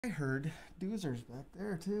I heard Doozer's back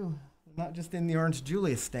there too, not just in the Orange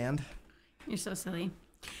Julius stand. You're so silly.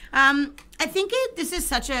 I think this is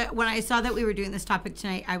such a, when I saw that we were doing this topic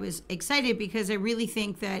tonight, I was excited because I really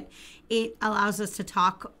think that it allows us to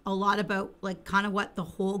talk a lot about like kind of what the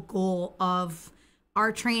whole goal of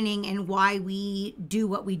our training and why we do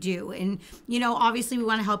what we do. And, you know, obviously we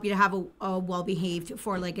want to help you to have a well-behaved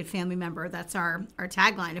four-legged family member. That's our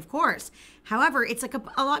tagline, of course. However, it's like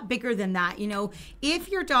a lot bigger than that. You know, if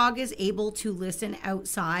your dog is able to listen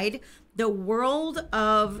outside, the world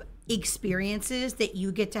of experiences that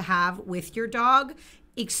you get to have with your dog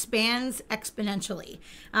expands exponentially.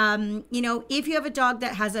 You know, if you have a dog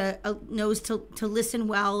that has a knows to listen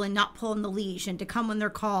well and not pull on the leash and to come when they're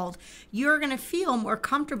called, you're going to feel more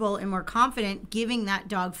comfortable and more confident giving that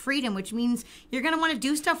dog freedom, which means you're going to want to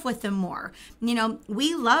do stuff with them more. You know,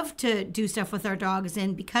 we love to do stuff with our dogs,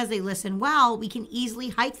 and because they listen well, we can easily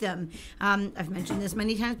hike them. I've mentioned this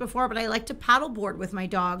many times before, but I like to paddleboard with my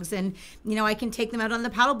dogs, and, you know, I can take them out on the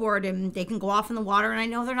paddleboard and they can go off in the water, and I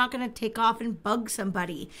know they're not going to take off and bug somebody.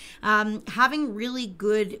 Having really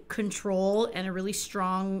good control and a really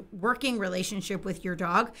strong working relationship with your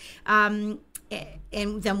dog,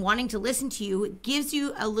 and them wanting to listen to you gives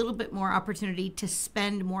you a little bit more opportunity to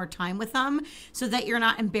spend more time with them so that you're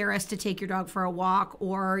not embarrassed to take your dog for a walk,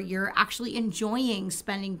 or you're actually enjoying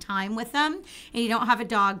spending time with them, and you don't have a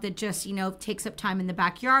dog that just, you know, takes up time in the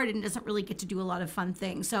backyard and doesn't really get to do a lot of fun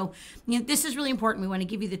things. So, you know, this is really important. We want to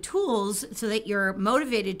give you the tools so that you're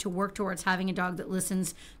motivated to work towards having a dog that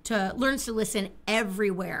learns to listen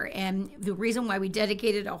everywhere. And the reason why we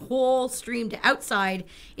dedicated a whole stream to outside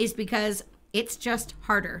is because it's just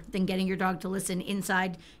harder than getting your dog to listen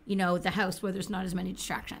inside, you know, the house where there's not as many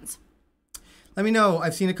distractions. Let me know.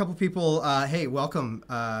 I've seen a couple people. Hey, welcome.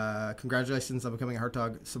 Congratulations on becoming a Heart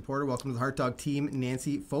Dog supporter. Welcome to the Heart Dog team,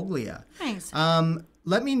 Nancy Foglia. Thanks.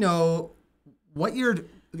 Let me know what your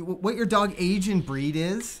dog age and breed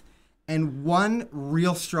is, and one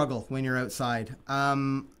real struggle when you're outside.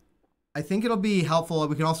 I think it'll be helpful.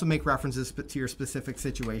 We can also make references to your specific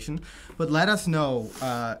situation, but let us know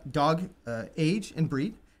dog age and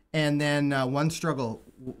breed, and then one struggle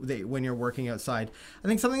when you're working outside. I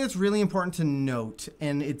think something that's really important to note,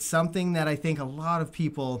 and it's something that I think a lot of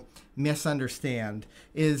people misunderstand,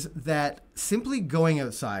 is that simply going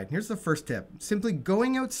outside, here's the first tip, simply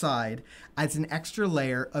going outside adds an extra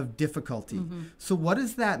layer of difficulty. Mm-hmm. So what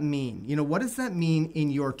does that mean? You know, what does that mean in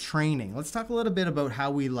your training? Let's talk a little bit about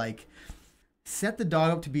how we set the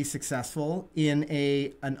dog up to be successful in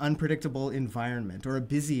an unpredictable environment or a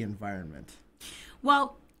busy environment.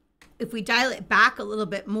 Well, if we dial it back a little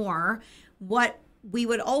bit more, what we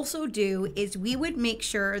would also do is we would make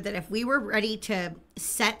sure that if we were ready to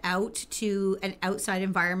set out to an outside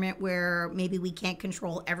environment where maybe we can't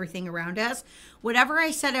control everything around us, whatever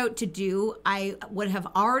I set out to do, I would have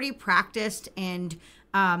already practiced and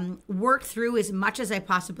work through as much as I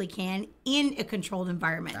possibly can in a controlled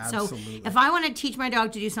environment. Absolutely. So if I want to teach my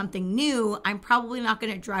dog to do something new, I'm probably not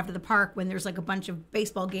going to drive to the park when there's like a bunch of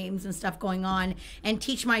baseball games and stuff going on and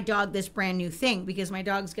teach my dog this brand new thing, because my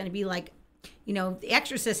dog's going to be like, you know, the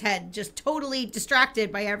Exorcist head, just totally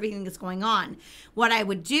distracted by everything that's going on. What I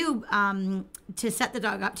would do to set the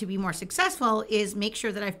dog up to be more successful is make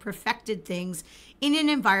sure that I've perfected things in an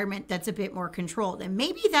environment that's a bit more controlled. And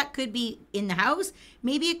maybe that could be in the house.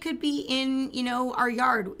 Maybe it could be in, you know, our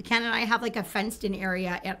yard. Ken and I have like a fenced in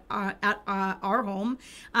area at our home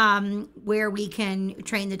where we can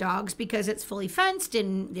train the dogs because it's fully fenced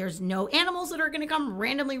and there's no animals that are going to come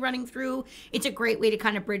randomly running through. It's a great way to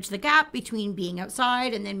kind of bridge the gap between being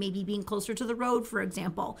outside and then maybe being closer to the road, for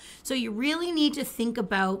example. So you really need to think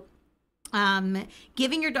about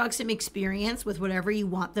giving your dog some experience with whatever you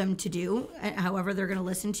want them to do, however they're going to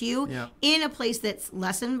listen to you, in a place that's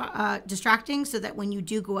less distracting, so that when you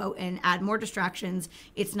do go out and add more distractions,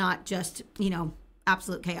 it's not just, you know,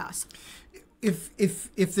 absolute chaos.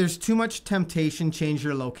 If there's too much temptation, change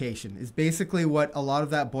your location is basically what a lot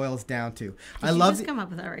of that boils down to. Did you just come up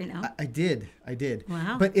with that right now? I did.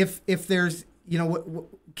 Wow. But if there's, you know, what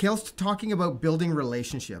Kale's talking about, building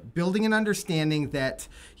relationship, building an understanding that,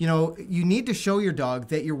 you know, you need to show your dog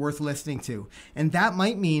that you're worth listening to. And that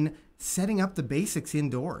might mean setting up the basics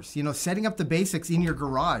indoors, you know, setting up the basics in your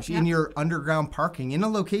garage, in your underground parking,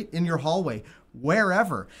 in your hallway,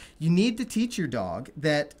 wherever. You need to teach your dog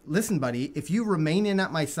that, listen, buddy, if you remain in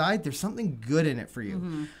at my side, there's something good in it for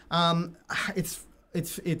you. Mm-hmm.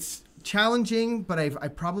 It's challenging, but I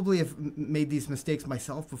probably have made these mistakes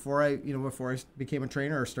myself before I became a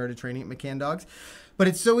trainer or started training at McCann Dogs. But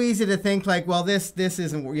it's so easy to think like, well, this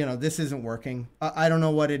isn't, this isn't working. I don't know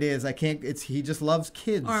what it is. I can't. He just loves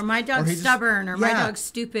kids. Or my dog's stubborn. Or my dog's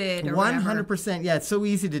stupid. Or 100%. Yeah, it's so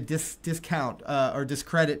easy to discount or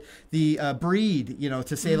discredit the breed.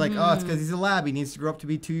 To say like, oh, it's because he's a lab. He needs to grow up to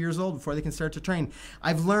be 2 years old before they can start to train.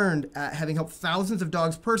 I've learned, having helped thousands of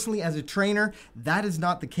dogs personally as a trainer, that is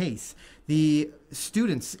not the case. The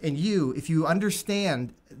students and you, if you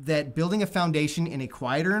understand that building a foundation in a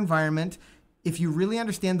quieter environment, if you really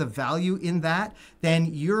understand the value in that, then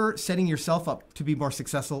you're setting yourself up to be more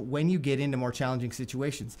successful when you get into more challenging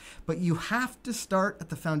situations. But you have to start at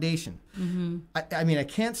the foundation. I mean, I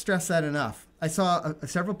can't stress that enough. I saw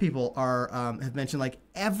several people have mentioned like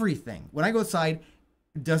everything. When I go outside,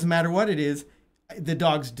 it doesn't matter what it is, the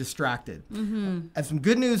dog's distracted. I have some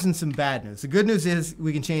good news and some bad news. The good news is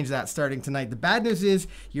we can change that starting tonight. The bad news is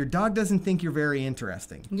your dog doesn't think you're very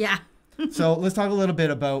interesting. Yeah. So let's talk a little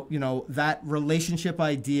bit about, that relationship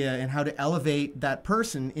idea and how to elevate that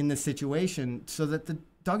person in this situation so that the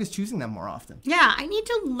dog is choosing them more often. Yeah, I need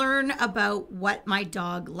to learn about what my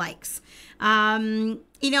dog likes. And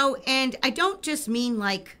I don't just mean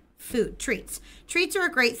like food, treats. Treats are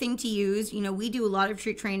a great thing to use. We do a lot of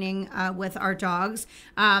treat training with our dogs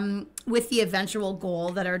with the eventual goal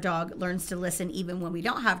that our dog learns to listen even when we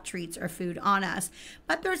don't have treats or food on us.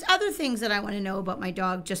 But there's other things that I want to know about my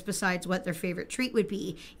dog just besides what their favorite treat would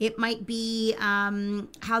be. It might be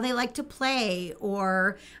how they like to play,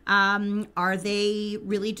 or are they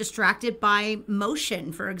really distracted by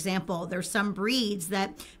motion, for example. There's some breeds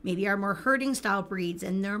that maybe are more herding style breeds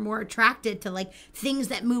and they're more attracted to like things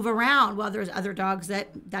that move around, while there's other dogs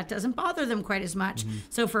that doesn't bother them quite as much.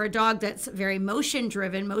 So for a dog that's very motion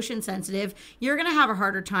driven, motion sensitive, you're going to have a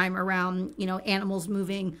harder time around, animals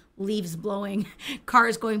moving, leaves blowing,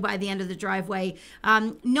 cars going by the end of the driveway.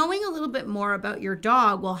 Knowing a little bit more about your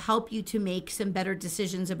dog will help you to make some better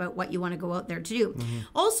decisions about what you want to go out there to do.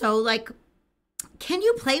 Also, like, can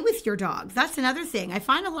you play with your dog? That's another thing. I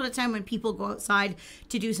find a lot of time when people go outside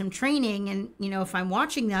to do some training and, if I'm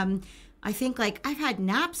watching them, I think like I've had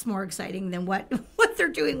naps more exciting than what they're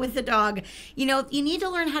doing with the dog. You need to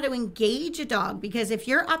learn how to engage a dog, because if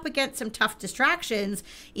you're up against some tough distractions,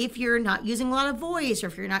 if you're not using a lot of voice, or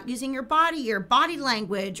if you're not using your body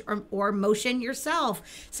language or motion yourself,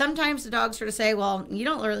 sometimes the dogs sort of say, well, you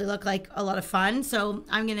don't really look like a lot of fun, so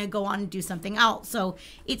I'm going to go on and do something else. So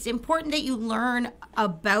it's important that you learn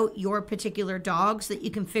about your particular dog so that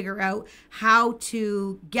you can figure out how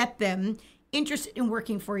to get them interested in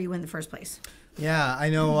working for you in the first place. Yeah, I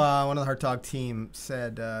know one of the Heart Dog team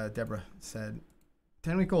said, Deborah said,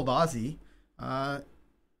 10-week-old Aussie,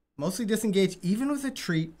 mostly disengaged even with a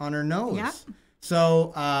treat on her nose. Yep.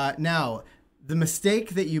 So now, the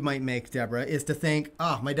mistake that you might make, Deborah, is to think,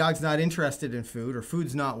 my dog's not interested in food, or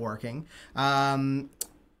food's not working, and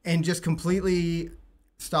just completely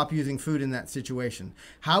stop using food in that situation.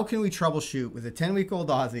 How can we troubleshoot with a 10-week-old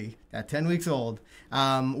Aussie at 10 weeks old,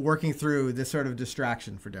 working through this sort of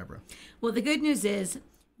distraction for Deborah? Well, the good news is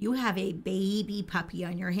you have a baby puppy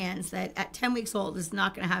on your hands that at 10 weeks old is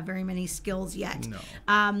not going to have very many skills yet. No.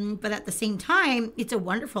 But at the same time, it's a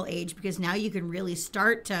wonderful age, because now you can really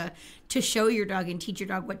start to show your dog and teach your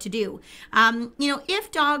dog what to do.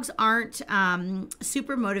 If dogs aren't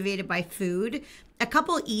super motivated by food, a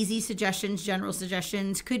couple easy suggestions, general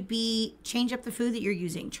suggestions, could be change up the food that you're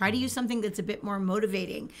using. Try to use something that's a bit more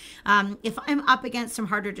motivating. If I'm up against some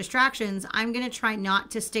harder distractions, I'm going to try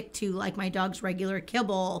not to stick to like my dog's regular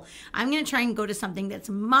kibble. I'm going to try and go to something that's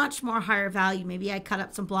much more higher value. Maybe I cut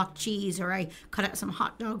up some block cheese, or I cut up some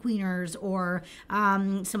hot dog wieners, or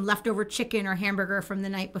some leftover chicken or hamburger from the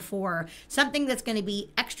night before. Something that's going to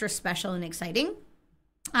be extra special and exciting.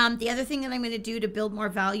 The other thing that I'm going to do to build more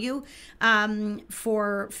value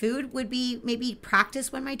for food would be maybe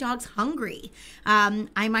practice when my dog's hungry.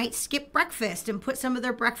 I might skip breakfast and put some of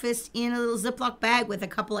their breakfast in a little Ziploc bag with a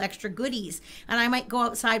couple extra goodies. And I might go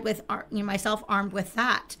outside with myself armed with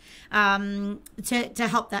that to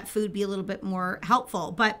help that food be a little bit more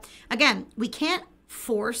helpful. But again, we can't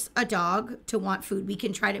force a dog to want food. We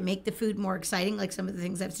can try to make the food more exciting, like some of the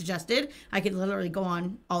things I've suggested. I could literally go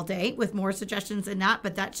on all day with more suggestions than that,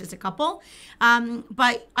 but that's just a couple.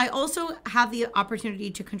 But I also have the opportunity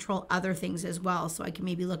to control other things as well. So I can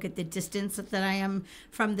maybe look at the distance that I am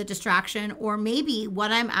from the distraction, or maybe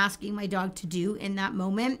what I'm asking my dog to do in that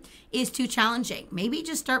moment is too challenging. Maybe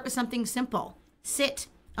just start with something simple. Sit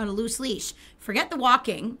on a loose leash. Forget the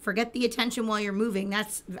walking, forget the attention while you're moving.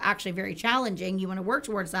 That's actually very challenging. You want to work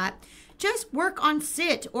towards that. Just work on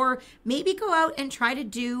sit, or maybe go out and try to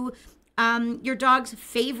do your dog's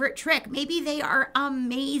favorite trick. Maybe they are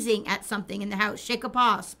amazing at something in the house. Shake a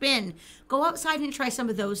paw, spin. Go outside and try some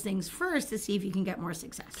of those things first to see if you can get more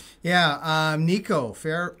success. Yeah, Nico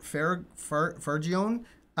Fergione,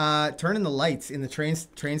 turning the lights in the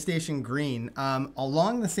train station green,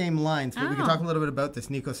 along the same lines, but we can talk a little bit about this.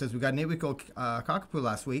 Nico says, we got an 8-week-old cockapoo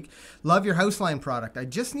last week. Love your Houseline product. I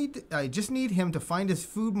just need him to find his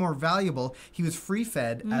food more valuable. He was free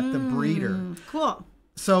fed at the breeder. Cool.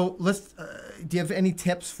 So do you have any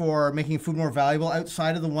tips for making food more valuable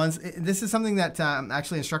outside of the ones? This is something that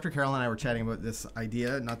actually instructor Carol and I were chatting about this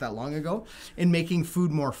idea not that long ago, in making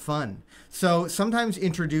food more fun. So sometimes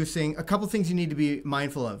introducing a couple things you need to be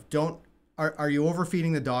mindful of. Are you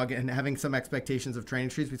overfeeding the dog and having some expectations of training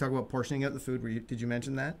treats? We talk about portioning out the food. Did you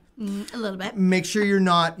mention that? A little bit. Make sure you're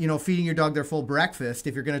not, feeding your dog their full breakfast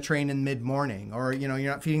if you're going to train in mid-morning, or, you're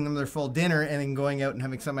not feeding them their full dinner and then going out and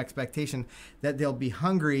having some expectation that they'll be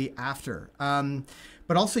hungry after.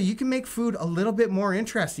 But also, you can make food a little bit more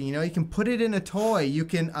interesting. You can put it in a toy. You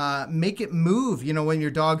can make it move. When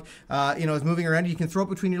your dog, is moving around, you can throw it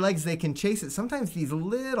between your legs. They can chase it. Sometimes these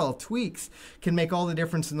little tweaks can make all the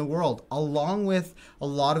difference in the world. Along with a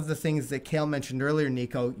lot of the things that Kale mentioned earlier,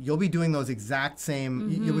 Nico, you'll be doing those exact same.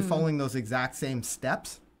 You'll be following those exact same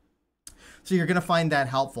steps. So you're going to find that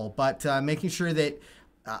helpful. But making sure that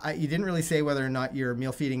you didn't really say whether or not you're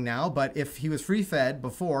meal feeding now, but if he was free fed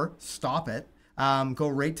before, stop it. Go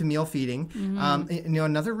right to meal feeding.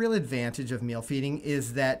 Another real advantage of meal feeding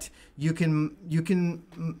is that you can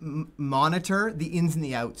monitor the ins and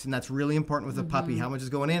the outs, and that's really important with a puppy. How much is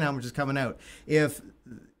going in, how much is coming out. If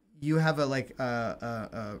you have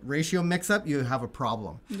a ratio mix-up, you have a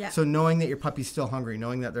problem. Yeah. So knowing that your puppy's still hungry,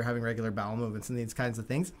 knowing that they're having regular bowel movements and these kinds of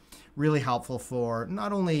things, really helpful for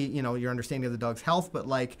not only your understanding of the dog's health, but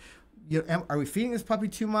are we feeding this puppy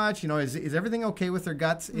too much? Is everything okay with their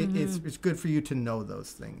guts? It's good for you to know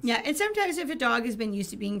those things. Yeah, and sometimes if a dog has been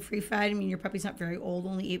used to being free fed, your puppy's not very old,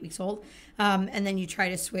 only 8 weeks old, and then you try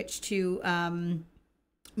to switch to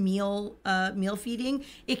meal feeding,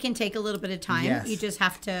 it can take a little bit of time. Yes. You just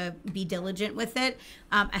have to be diligent with it.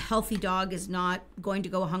 A healthy dog is not going to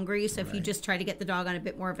go hungry, so if you just try to get the dog on a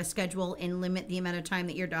bit more of a schedule and limit the amount of time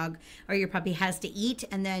that your dog or your puppy has to eat,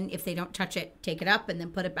 and then if they don't touch it, take it up and then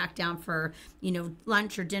put it back down for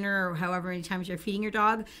lunch or dinner or however many times you're feeding your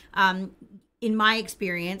dog. In my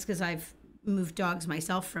experience, because I've moved dogs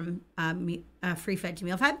myself from free fed to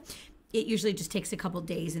meal fed, it usually just takes a couple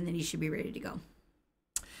days and then you should be ready to go.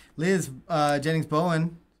 Liz Jennings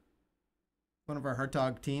Bowen, one of our Heart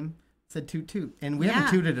Dog team, said toot toot. And we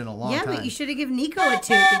haven't tooted in a long time. Yeah, but you should have given Nico a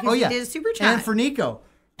toot because he did a super chat. And for Nico.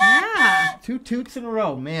 Yeah. 2 toots in a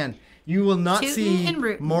row. Man, you will not Tootin' see and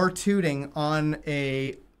rootin'. more tooting on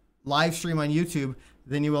a live stream on YouTube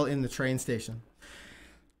than you will in the train station.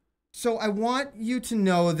 So I want you to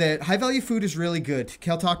know that high value food is really good.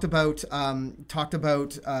 Kel talked about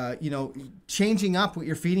changing up what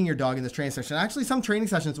you're feeding your dog in this training session. Actually, some training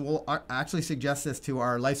sessions will actually suggest this to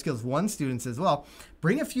our Life Skills 1 students as well.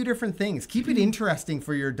 Bring a few different things. Keep it interesting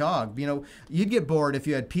for your dog. You'd get bored if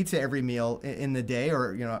you had pizza every meal in the day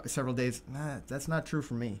or several days. That's not true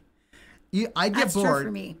for me. I'd get bored. That's true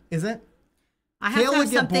for me. Is it? I have Kale to have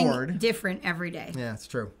would get something bored. different every day. Yeah, it's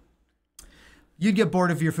true. You'd get bored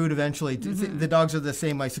of your food eventually. The dogs are the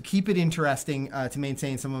same way. So keep it interesting to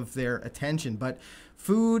maintain some of their attention. But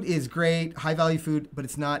food is great, high value food, but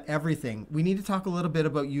it's not everything. We need to talk a little bit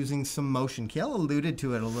about using some motion. Kale alluded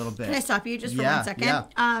to it a little bit. Can I stop you just for 1 second? Yeah.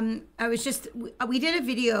 We did a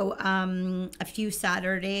video a few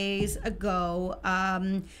Saturdays ago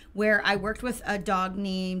where I worked with a dog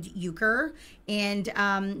named Euchre, and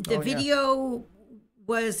the video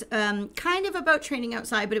was kind of about training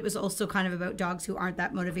outside, but it was also kind of about dogs who aren't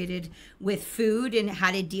that motivated with food and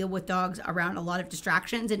how to deal with dogs around a lot of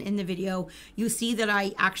distractions. And in the video, you see that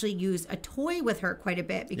I actually use a toy with her quite a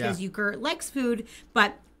bit because Euchre likes food,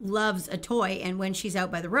 but loves a toy. And when she's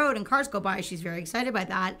out by the road and cars go by, she's very excited by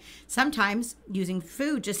that. Sometimes using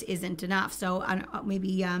food just isn't enough. So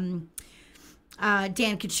maybe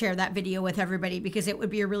Dan could share that video with everybody because it would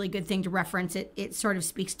be a really good thing to reference. It sort of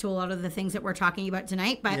speaks to a lot of the things that we're talking about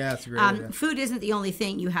tonight. But yeah, it's a great idea. Food isn't the only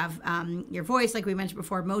thing. You have your voice, like we mentioned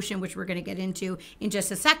before, motion, which we're going to get into in just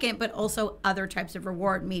a second, but also other types of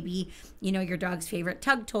reward. Maybe, your dog's favorite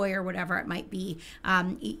tug toy or whatever it might be.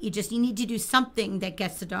 You need to do something that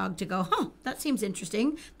gets the dog to go, that seems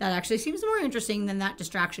interesting. That actually seems more interesting than that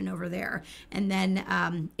distraction over there. And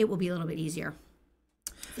then it will be a little bit easier.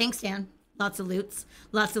 Thanks, Dan. Lots of loots,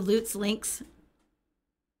 links.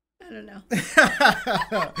 don't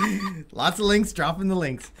know. Lots of links, dropping the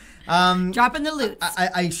links. Dropping the loot.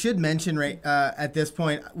 I should mention at this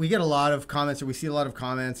point, we get a lot of comments, or we see a lot of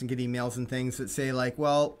comments and get emails and things that say like,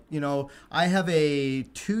 well, I have a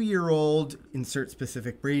 2-year-old, insert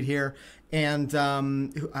specific breed here, and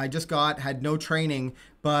I just had no training,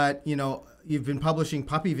 but you've been publishing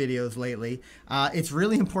puppy videos lately. It's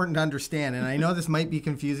really important to understand, and I know this might be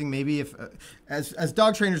confusing. Maybe if, as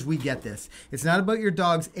dog trainers, we get this. It's not about your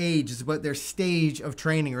dog's age; it's about their stage of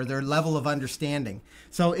training or their level of understanding.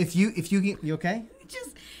 So if you okay?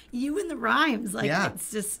 Just you and the rhymes, like yeah,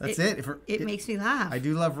 it's just that's it. It makes me laugh. I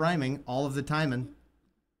do love rhyming all of the time, and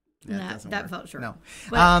that felt short. No,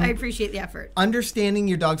 but I appreciate the effort. Understanding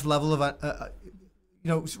your dog's level of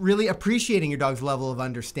really appreciating your dog's level of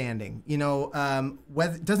understanding.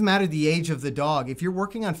 Whether it doesn't matter the age of the dog. If you're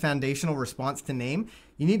working on foundational response to name,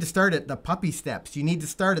 you need to start at the puppy steps. You need to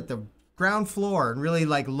start at the ground floor and really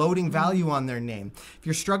like loading value on their name. If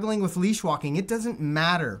you're struggling with leash walking, it doesn't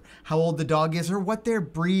matter how old the dog is or what their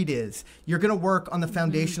breed is. You're going to work on the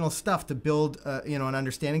foundational stuff to build, an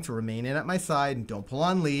understanding to remain in at my side and don't pull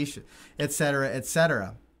on leash, et cetera, et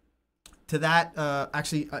cetera. To that,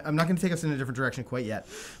 actually, I'm not going to take us in a different direction quite yet,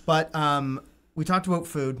 but we talked about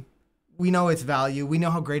food. We know its value. We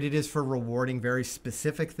know how great it is for rewarding very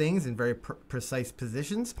specific things in very precise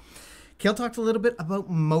positions. Kale talked a little bit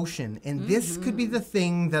about motion, and this could be the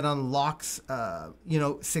thing that unlocks,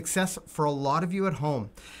 success for a lot of you at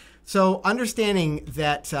home. So understanding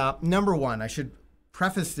that, number one, I should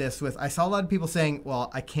preface this with, I saw a lot of people saying,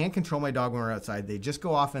 well, I can't control my dog when we're outside. They just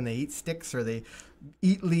go off and they eat sticks, or they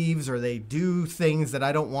eat leaves, or they do things that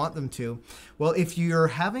I don't want them to. Well, if you're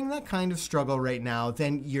having that kind of struggle right now,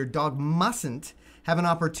 then your dog mustn't have an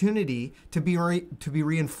opportunity to be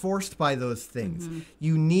reinforced by those things.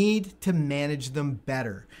 You need to manage them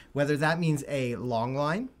better. Whether that means a long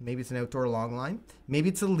line, maybe it's an outdoor long line, maybe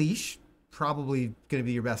it's a leash, probably going to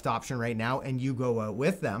be your best option right now, and you go out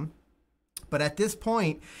with them. But at this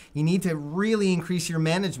point, you need to really increase your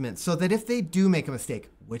management so that if they do make a mistake,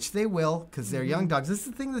 which they will, because they're young dogs. This is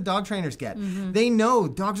the thing the dog trainers get. They know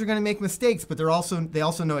dogs are going to make mistakes, but they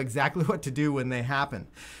also know exactly what to do when they happen.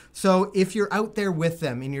 So if you're out there with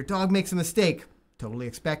them and your dog makes a mistake, totally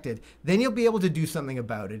expected, then you'll be able to do something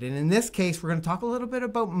about it. And in this case, we're going to talk a little bit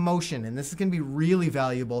about motion, and this is going to be really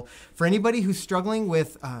valuable for anybody who's struggling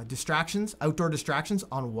with distractions, outdoor distractions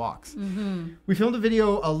on walks. We filmed a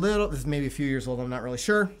video this is maybe a few years old, I'm not really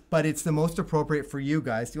sure, but it's the most appropriate for you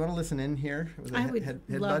guys. Do you want to listen in here? With I would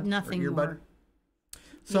love nothing more.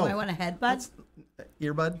 So, I want a headbutt?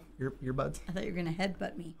 Earbuds? I thought you were going to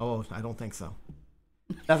headbutt me. Oh, I don't think so.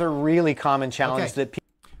 Another really common challenge that people...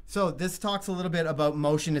 So this talks a little bit about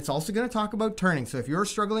motion. It's also going to talk about turning. So if you're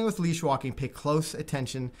struggling with leash walking, pay close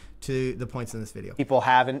attention to the points in this video. People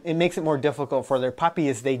have, and it makes it more difficult for their puppy,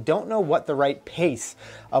 is they don't know what the right pace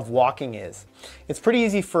of walking is. It's pretty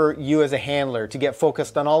easy for you as a handler to get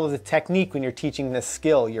focused on all of the technique when you're teaching this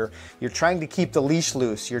skill. You're trying to keep the leash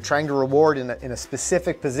loose. You're trying to reward in a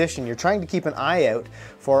specific position. You're trying to keep an eye out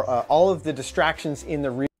for all of the distractions in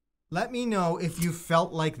the rear. Let me know if you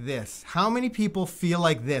felt like this. How many people feel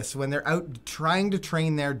like this when they're out trying to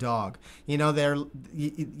train their dog?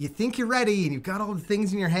 You think you're ready and you've got all the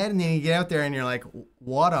things in your head, and then you get out there and you're like,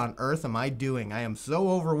 what on earth am I doing? I am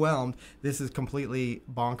so overwhelmed. This is completely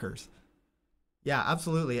bonkers. Yeah,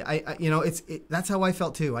 absolutely. That's how I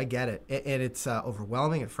felt too. I get it. And it's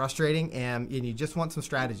overwhelming and frustrating, and you just want some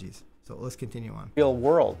strategies. So let's continue on. Real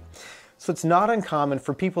world. So it's not uncommon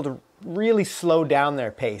for people to really slow down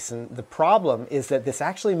their pace, and the problem is that this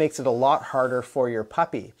actually makes it a lot harder for your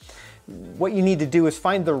puppy. What you need to do is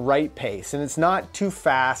find the right pace, and it's not too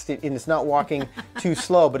fast and it's not walking too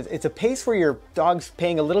slow, but it's a pace where your dog's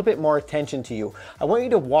paying a little bit more attention to you. I want you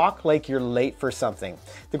to walk like you're late for something.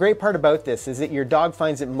 The great part about this is that your dog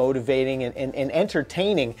finds it motivating and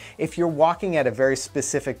entertaining if you're walking at a very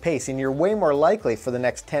specific pace, and you're way more likely for the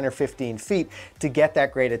next 10 or 15 feet to get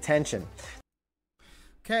that great attention.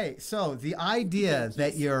 Okay, so the idea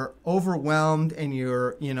that you're overwhelmed and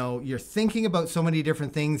you're thinking about so many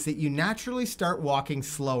different things that you naturally start walking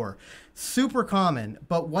slower. Super common,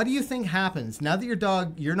 but what do you think happens now that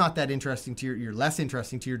you're not that interesting to you're less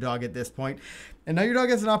interesting to your dog at this point, and now your dog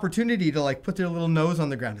has an opportunity to like put their little nose on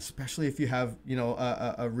the ground, especially if you have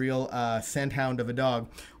a real scent hound of a dog,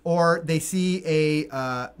 or they see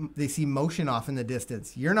motion off in the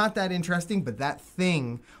distance. You're not that interesting, but that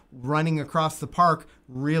thing running across the park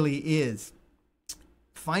really is.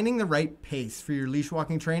 Finding the right pace for your leash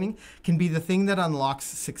walking training can be the thing that unlocks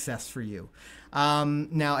success for you.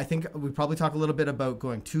 Now, I think we probably talk a little bit about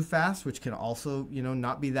going too fast, which can also,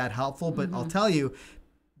 not be that helpful. But I'll tell you,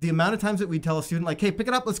 the amount of times that we tell a student, like, hey, pick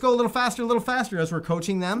it up, let's go a little faster as we're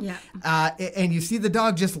coaching them. Yeah. And you see the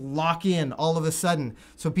dog just lock in all of a sudden.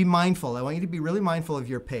 So be mindful. I want you to be really mindful of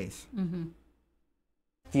your pace. Mm-hmm.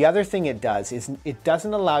 The other thing it does is it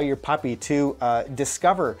doesn't allow your puppy to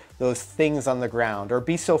discover those things on the ground or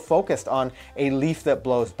be so focused on a leaf that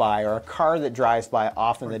blows by or a car that drives by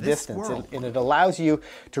off in the distance. And it allows you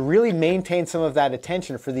to really maintain some of that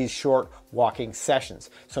attention for these short walking sessions.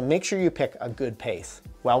 So make sure you pick a good pace.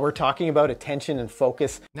 While we're talking about attention and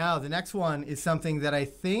focus. Now, the next one is something that I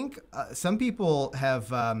think some people have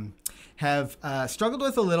struggled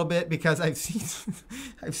with a little bit, because I've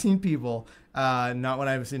seen people, not when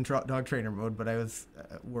I was in dog trainer mode, but I was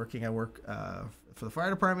working. I work for the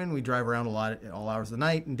fire department. We drive around a lot at all hours of the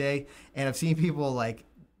night and day, and I've seen people like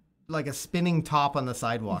a spinning top on the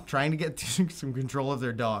sidewalk, trying to get some control of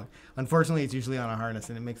their dog. Unfortunately, it's usually on a harness,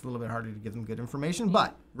 and it makes it a little bit harder to give them good information.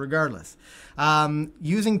 But regardless,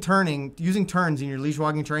 using turns in your leash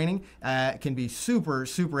walking training can be super,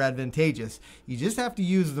 super advantageous. You just have to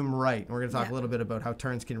use them right. And we're going to talk a little bit about how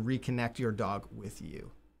turns can reconnect your dog with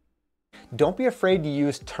you. Don't be afraid to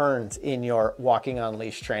use turns in your walking on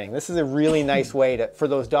leash training. This is a really nice way for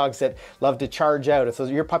those dogs that love to charge out. If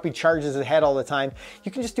your puppy charges ahead all the time,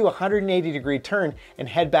 you can just do a 180-degree turn and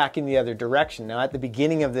head back in the other direction. Now, at the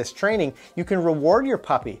beginning of this training, you can reward your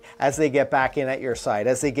puppy as they get back in at your side,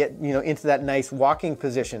 as they get into that nice walking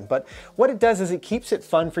position. But what it does is it keeps it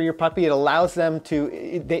fun for your puppy. It allows them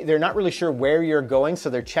to, they're not really sure where you're going, so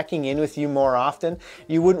they're checking in with you more often.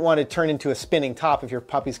 You wouldn't want to turn into a spinning top if your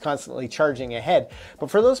puppy's constantly charging ahead.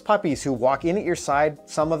 But for those puppies who walk in at your side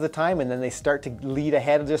some of the time and then they start to lead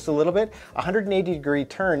ahead just a little bit, a 180-degree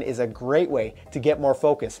turn is a great way to get more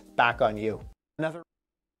focus back on you.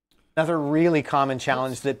 Another really common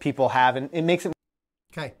challenge that people have, and it makes it...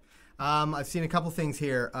 Okay. I've seen a couple things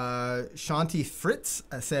here. Shanti Fritz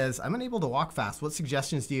says, I'm unable to walk fast. What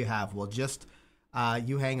suggestions do you have? Well, just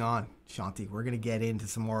you hang on, Shanti. We're going to get into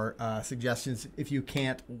some more suggestions if you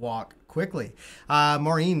can't walk quickly.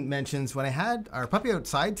 Maureen mentions, when I had our puppy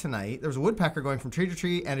outside tonight, there was a woodpecker going from tree to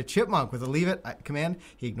tree and a chipmunk with a leave it command.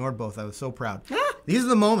 He ignored both. I was so proud. These are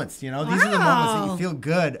the moments, these are the moments that you feel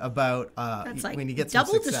good about when you get some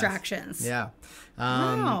double success. distractions. Yeah.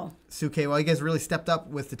 Wow. Suke, well, you guys really stepped up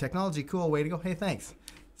with the technology. Cool. Way to go. Hey, thanks.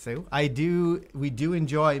 So we do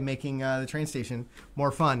enjoy making the train station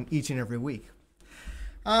more fun each and every week.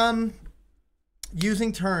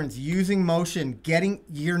 Using turns, using motion,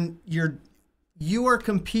 you are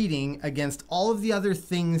competing against all of the other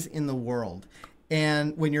things in the world.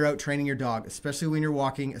 And when you're out training your dog, especially when you're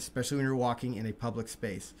walking in a public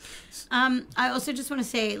space. I also just want to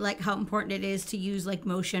say how important it is to use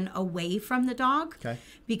motion away from the dog. Okay.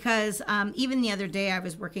 Because even the other day I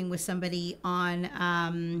was working with somebody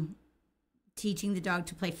on teaching the dog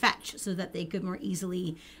to play fetch so that they could more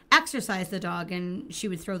easily exercise the dog, and she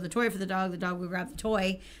would throw the toy for the dog would grab the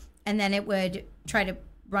toy, and then it would try to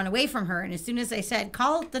run away from her. And as soon as I said,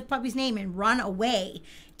 call the puppy's name and run away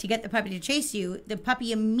to get the puppy to chase you, the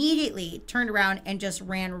puppy immediately turned around and just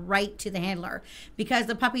ran right to the handler, because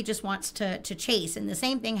the puppy just wants to chase. And the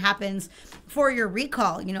same thing happens for your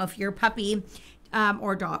recall. If your puppy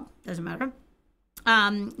or dog, doesn't matter,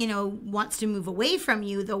 wants to move away from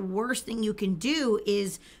you, the worst thing you can do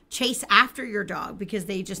is chase after your dog, because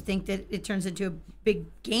they just think that it turns into a big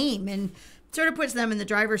game and sort of puts them in the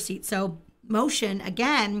driver's seat. So motion,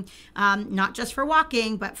 again, not just for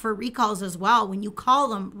walking, but for recalls as well. When you call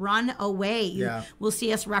them, run away. You will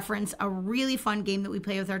see us reference a really fun game that we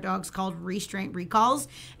play with our dogs called Restraint Recalls.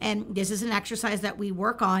 And this is an exercise that we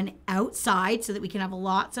work on outside so that we can have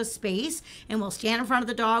lots of space. And we'll stand in front of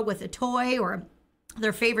the dog with a toy or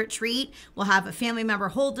their favorite treat. We'll have a family member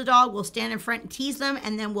hold the dog. We'll stand in front and tease them,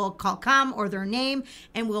 and then we'll call come or their name,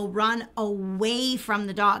 and we'll run away from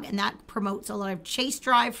the dog. And that promotes a lot of chase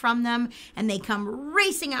drive from them, and they come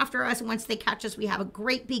racing after us. And once they catch us, we have a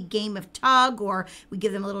great big game of tug, or we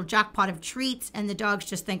give them a little jackpot of treats, and the dogs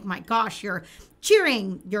just think, my gosh, you're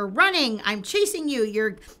cheering, you're running, I'm chasing you,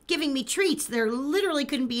 you're giving me treats. There literally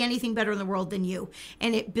couldn't be anything better in the world than you.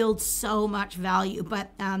 And it builds so much value. But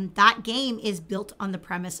that game is built on the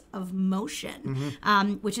premise of motion,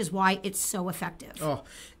 which is why it's so effective. Oh,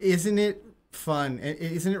 isn't it fun?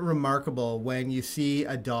 Isn't it remarkable when you see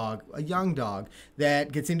a dog, a young dog,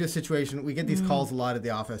 that gets into a situation? We get these calls a lot at the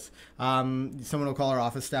office. Someone will call our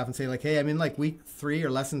office staff and say, hey, I'm in week 3 or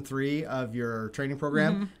lesson 3 of your training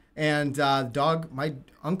program. And dog, my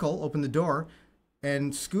uncle, opened the door,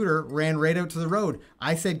 and Scooter ran right out to the road.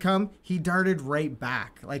 I said, come. He darted right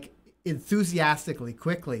back, enthusiastically,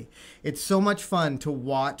 quickly. It's so much fun to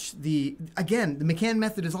watch. The McCann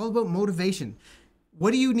method is all about motivation.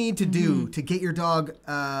 What do you need to do to get your dog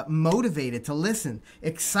motivated to listen,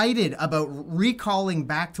 excited about recalling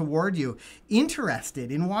back toward you,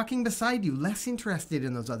 interested in walking beside you, less interested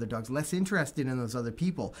in those other dogs, less interested in those other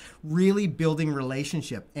people, really building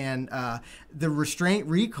relationship. And the restraint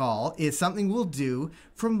recall is something we'll do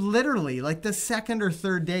from literally like the second or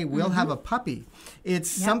third day we'll have a puppy. It's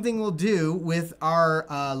something we'll do with our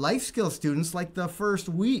life skills students like the first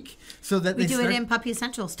week, so that we do it in Puppy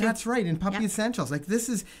Essentials too. That's right, in Puppy Essentials. Like this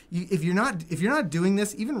is, if you're not doing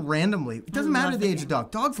this even randomly, it doesn't matter the age of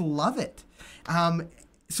dog. Dogs love it.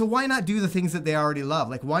 So why not do the things that they already love?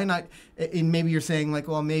 Like why not? And maybe you're saying like,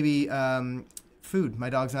 well, maybe food. My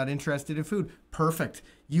dog's not interested in food. Perfect.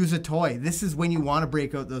 Use a toy. This is when you want to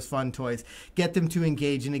break out those fun toys. Get them to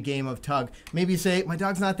engage in a game of tug. Maybe you say, my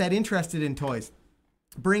dog's not that interested in toys.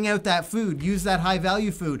 Bring out that food. Use that high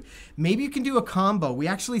value food. Maybe you can do a combo. We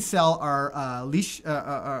actually sell our leash,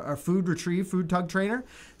 our food retrieve, food tug trainer,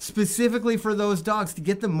 specifically for those dogs to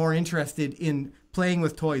get them more interested in playing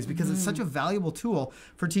with toys, because it's such a valuable tool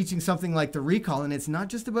for teaching something like the recall. And it's not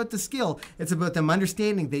just about the skill, it's about them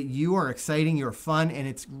understanding that you are exciting, you're fun, and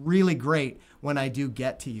it's really great when I do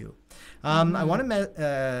get to you. I want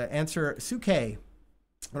to answer Sue K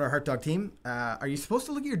on our Heart Dog team. Are you supposed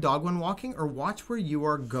to look at your dog when walking or watch where you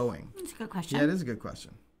are going? That's a good question. Yeah, it is a good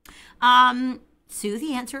question. Sue,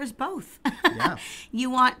 the answer is both. Yeah. You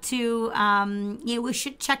want to, we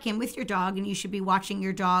should check in with your dog, and you should be watching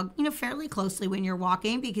your dog, fairly closely when you're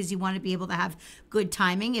walking, because you want to be able to have good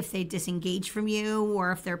timing if they disengage from you,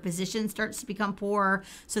 or if their position starts to become poor,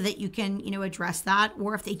 so that you can, address that.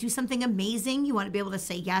 Or if they do something amazing, you want to be able to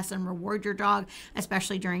say yes and reward your dog,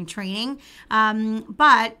 especially during training.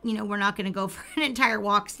 But, we're not going to go for an entire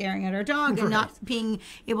walk staring at our dog and not being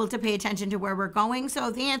able to pay attention to where we're going.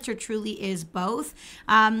 So the answer truly is both.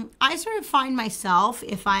 I sort of find myself,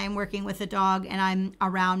 if I am working with a dog and I'm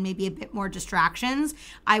around maybe a bit more distractions,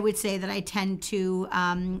 I would say that I tend to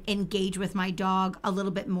engage with my dog a little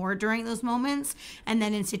bit more during those moments. And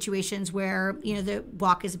then in situations where, the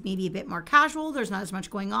walk is maybe a bit more casual, there's not as much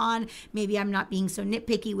going on, maybe I'm not being so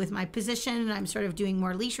nitpicky with my position and I'm sort of doing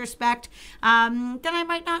more leash respect, then I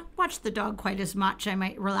might not watch the dog quite as much. I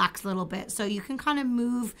might relax a little bit. So you can kind of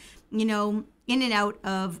move, in and out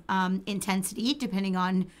of intensity depending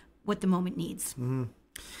on what the moment needs. Mm-hmm.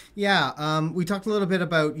 Yeah, we talked a little bit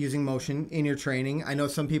about using motion in your training. I know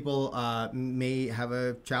some people may have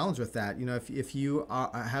a challenge with that. If you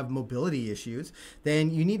have mobility issues, then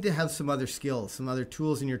you need to have some other skills, some other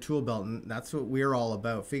tools in your tool belt, and that's what we're all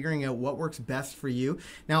about, figuring out what works best for you.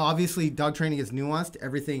 Now, obviously, dog training is nuanced.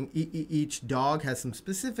 Everything, each dog has some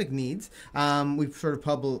specific needs. We've sort of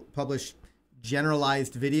published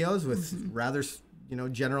generalized videos with rather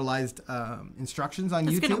generalized instructions on YouTube.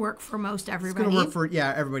 It's going to work for most everybody. It's going to work for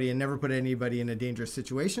everybody, and never put anybody in a dangerous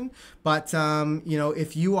situation. But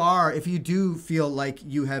if you do feel like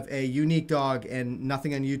you have a unique dog and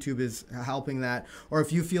nothing on YouTube is helping that, or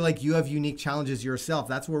if you feel like you have unique challenges yourself,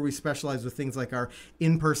 that's where we specialize with things like our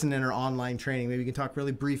in-person and our online training. Maybe we can talk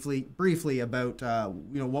really briefly about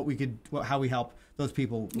how we help those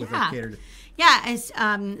people with a catered. Yeah, as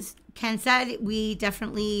Ken said, we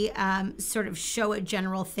definitely sort of show a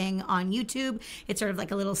general thing on YouTube. It's sort of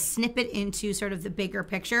like a little snippet into sort of the bigger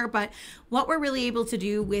picture. But what we're really able to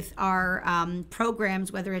do with our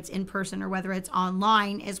programs, whether it's in person or whether it's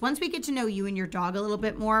online, is once we get to know you and your dog a little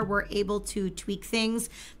bit more, we're able to tweak things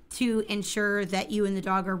to ensure that you and the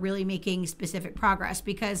dog are really making specific progress,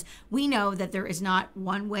 because we know that there is not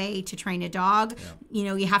one way to train a dog.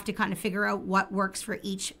 Yeah. You have to kind of figure out what works for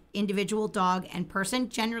each individual dog and person.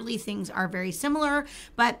 Generally, things are very similar,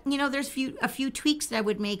 but there's a few tweaks that I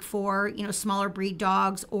would make for smaller breed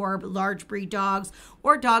dogs or large breed dogs,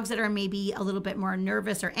 or dogs that are maybe a little bit more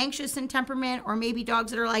nervous or anxious in temperament, or maybe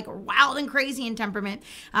dogs that are like wild and crazy in temperament.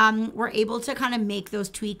 We're able to kind of make those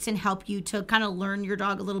tweaks and help you to kind of learn your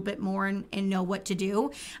dog a little bit more and know what to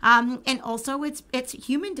do. And also it's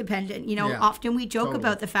human dependent. Often we joke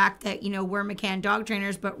about the fact that we're McCann dog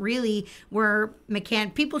trainers, but really we're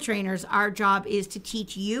McCann people trainers. Our job is to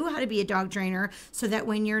teach you how to be a dog trainer, so that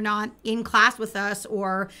when you're not in class with us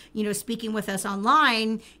or speaking with us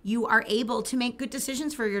online, you are able to make good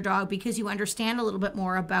decisions for your dog, because you understand a little bit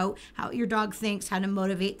more about how your dog thinks, how to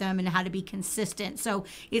motivate them, and how to be consistent. So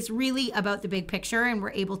it's really about the big picture, and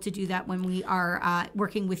we're able to do that when we are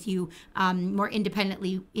working with you more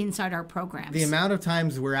independently inside our programs. The amount of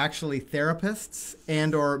times we're actually therapists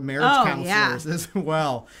and or marriage counselors as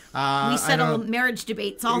well. We settle marriage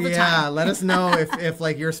debates all all the Yeah, time. let us know if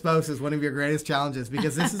like your spouse is one of your greatest challenges,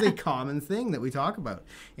 because this is a common thing that we talk about,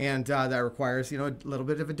 and that requires a little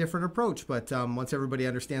bit of a different approach. But once everybody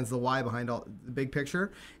understands the why behind all the big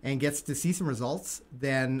picture and gets to see some results,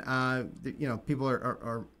 then people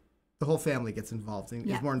are the whole family gets involved and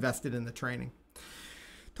is more invested in the training.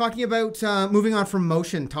 Talking about moving on from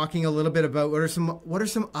motion, talking a little bit about what are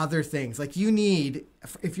some other things like you need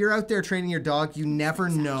if you're out there training your dog. You never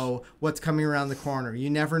know what's coming around the corner. You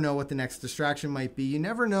never know what the next distraction might be. You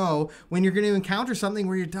never know when you're going to encounter something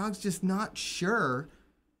where your dog's just not sure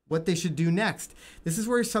what they should do next. This is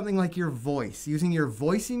where something like your voice, using your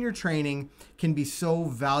voice in your training, can be so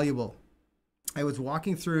valuable. I was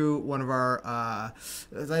walking through one of our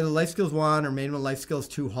either Life Skills 1 or maybe Life Skills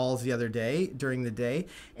 2 halls the other day during the day.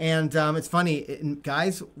 And it's funny,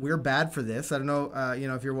 guys, we're bad for this. I don't know,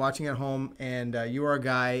 if you're watching at home and you are a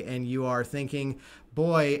guy and you are thinking,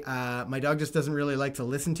 boy, my dog just doesn't really like to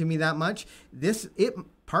listen to me that much.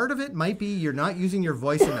 Part of it might be you're not using your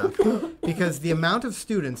voice enough, because the amount of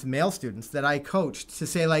students, male students, that I coached to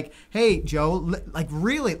say like, hey, Joe, like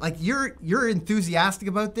really, like you're enthusiastic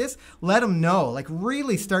about this, let them know, like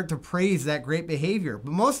really start to praise that great behavior.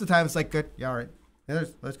 But most of the time it's like, good, yeah, all right,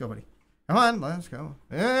 let's go, buddy. Come on, let's go.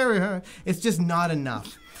 There we go. It's just not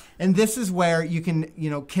enough. And this is where you can,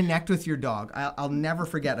 connect with your dog. I'll never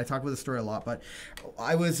forget. I talk about the story a lot, but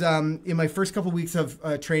I was in my first couple weeks of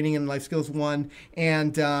training in Life Skills 1,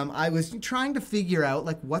 and I was trying to figure out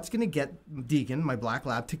like what's going to get Deegan, my black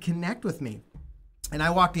lab, to connect with me. And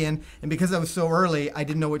I walked in, and because I was so early, I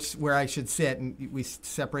didn't know where I should sit, and we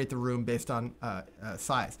separate the room based on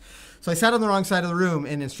size. So I sat on the wrong side of the room,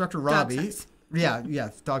 and instructor Robbie.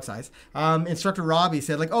 Yeah, dog size. Instructor Robbie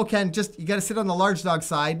said, like, oh, Ken, you got to sit on the large dog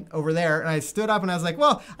side over there. And I stood up and I was like,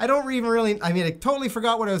 well, I don't even really, I totally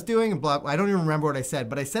forgot what I was doing. And blah, I don't even remember what I said,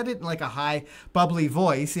 but I said it in like a high, bubbly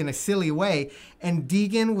voice in a silly way. And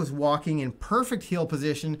Deegan was walking in perfect heel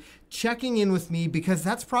position, checking in with me, because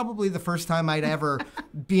that's probably the first time I'd ever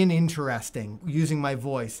been interesting using my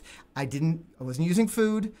voice. I wasn't using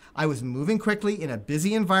food. I was moving quickly in a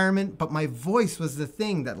busy environment, but my voice was the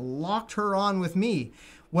thing that locked her on with me.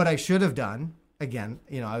 What I should have done, again,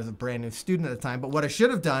 I was a brand new student at the time, but what I should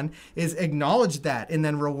have done is acknowledged that and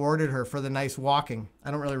then rewarded her for the nice walking. I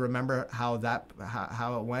don't really remember how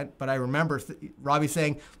it went, but I remember Robbie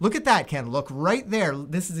saying, look at that, Ken, look right there.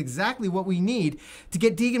 This is exactly what we need to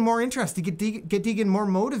get Deegan more interested, to get Deegan more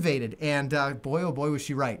motivated. And boy, oh boy, was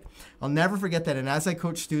she right. I'll never forget that. And as I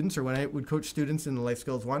coach students, or when I would coach students in the Life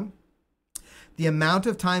Skills 1, the amount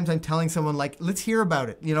of times I'm telling someone, like, let's hear about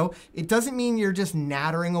it. It doesn't mean you're just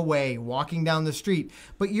nattering away, walking down the street,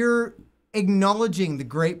 but you're acknowledging the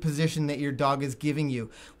great position that your dog is giving you.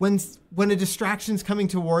 When a distraction's coming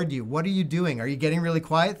toward you, what are you doing? Are you getting really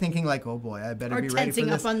quiet, thinking like, oh boy, I better be ready for this? Or tensing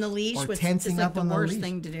up on the leash, which is like the worst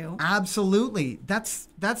thing to do. Absolutely. That's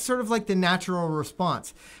sort of like the natural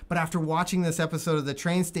response. But after watching this episode of The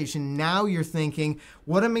Train Station, now you're thinking,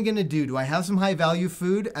 what am I going to do? Do I have some high value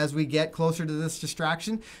food as we get closer to this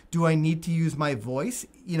distraction? Do I need to use my voice?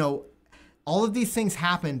 All of these things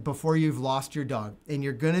happen before you've lost your dog, and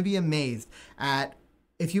you're going to be amazed at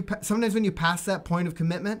sometimes when you pass that point of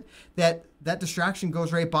commitment, that distraction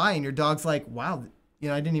goes right by, and your dog's like, wow, I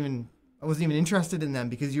wasn't even interested in them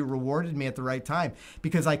because you rewarded me at the right time,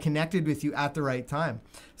 because I connected with you at the right time.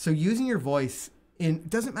 So using your voice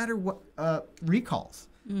doesn't matter what recalls.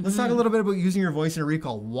 Mm-hmm. Let's talk a little bit about using your voice in a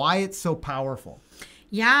recall, why it's so powerful.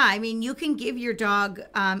 Yeah, you can give your dog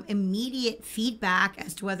immediate feedback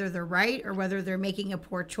as to whether they're right or whether they're making a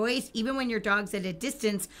poor choice, even when your dog's at a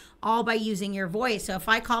distance, all by using your voice. So if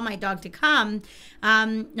I call my dog to come,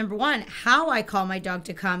 number one, how I call my dog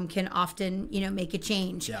to come can often, make a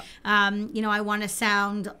change. Yeah. I want to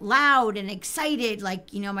sound loud and excited,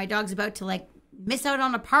 like, my dog's about to miss out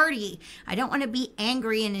on a party. I don't want to be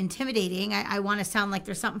angry and intimidating. I want to sound like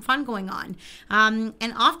there's something fun going on.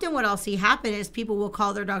 And often what I'll see happen is people will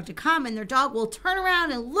call their dog to come, and their dog will turn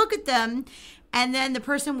around and look at them, and then the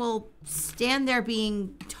person will stand there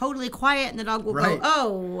being totally quiet, and the dog will go,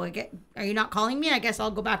 oh, are you not calling me? I guess I'll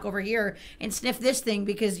go back over here and sniff this thing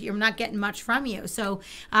because you're not getting much from you. So,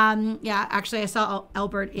 actually I saw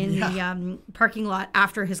Albert in the parking lot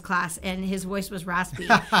after his class, and his voice was raspy.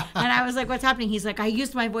 And I was like, what's happening? He's like, I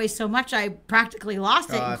used my voice so much, I practically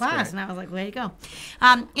lost it in class. Great. And I was like, way to go.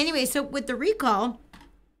 Anyway, so with the recall,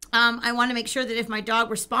 I want to make sure that if my dog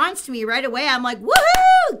responds to me right away, I'm like,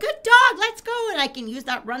 woohoo, woo, good dog, let's go. And I can use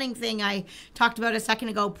that running thing I talked about a second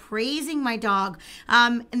ago, praising my dog.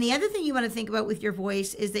 And the other thing you want to think about with your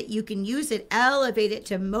voice is that you can use it, elevate it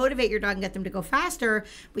to motivate your dog and get them to go faster,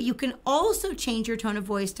 but you can also change your tone of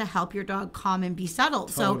voice to help your dog calm and be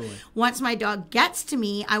settled. Totally. So once my dog gets to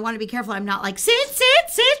me, I want to be careful. I'm not like, sit,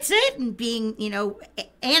 and being,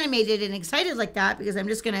 animated and excited like that, because I'm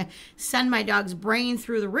just going to send my dog's brain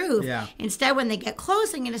through the roof. Yeah. Instead, when they get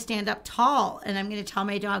close, I'm going to stand up tall and I'm going to tell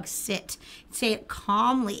my dog, sit. Say it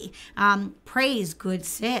calmly. Praise, good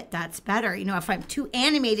sit. That's better. If I'm too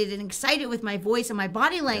animated and excited with my voice and my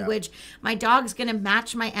body language, my dog's going to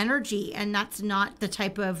match my energy. And that's not the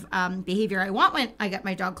type of behavior I want when I get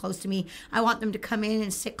my dog close to me. I want them to come in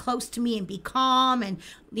and sit close to me and be calm and,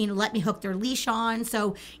 let me hook their leash on.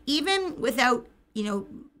 So even without,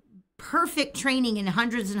 perfect training and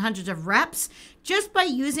hundreds of reps, just by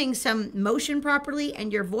using some motion properly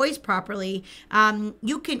and your voice properly,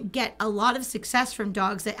 you can get a lot of success from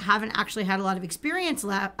dogs that haven't actually had a lot of experience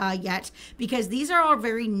yet, because these are all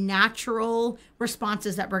very natural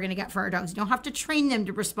responses that we're going to get for our dogs. You don't have to train them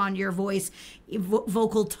to respond to your voice,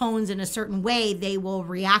 vocal tones in a certain way. They will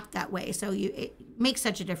react that way. So it makes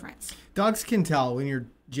such a difference. Dogs can tell when you're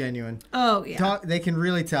genuine. Oh yeah, they can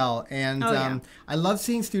really tell. And yeah. I love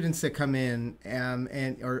seeing students that come in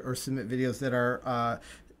or submit videos that are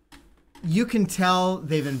you can tell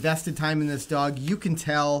they've invested time in this dog. You can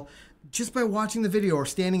tell just by watching the video or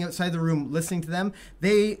standing outside the room listening to them,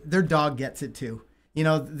 their dog gets it too.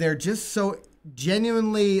 They're just so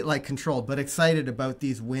genuinely controlled but excited about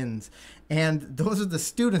these wins. And those are the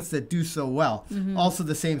students that do so well. Mm-hmm. Also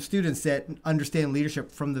the same students that understand leadership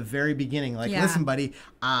from the very beginning. Listen, buddy,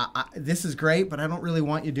 this is great, but I don't really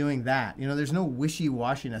want you doing that. There's no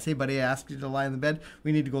wishy-washiness. Hey, buddy, I asked you to lie in the bed.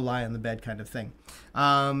 We need to go lie in the bed kind of thing.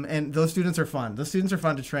 And those students are fun. Those students are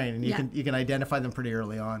fun to train, and you can identify them pretty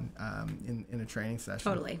early on in a training session.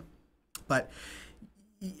 Totally. But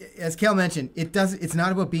as Kale mentioned, it's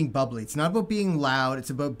not about being bubbly. It's not about being loud.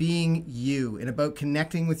 It's about being you and about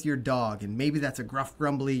connecting with your dog. And maybe that's a gruff,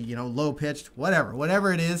 grumbly, low pitched,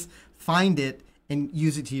 whatever it is, find it and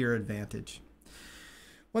use it to your advantage.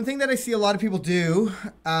 One thing that I see a lot of people do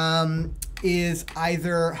is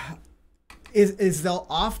they'll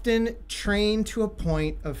often train to a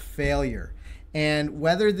point of failure. And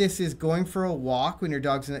whether this is going for a walk when your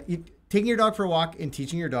dog's taking your dog for a walk and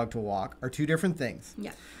teaching your dog to walk are two different things.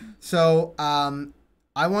 Yeah. So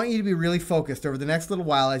I want you to be really focused over the next little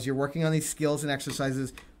while as you're working on these skills and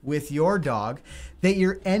exercises with your dog, that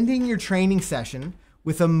you're ending your training session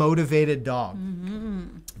with a motivated dog. Mm-hmm.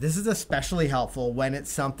 This is especially helpful when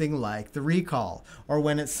it's something like the recall, or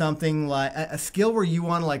when it's something like a skill where you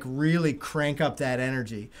want to really crank up that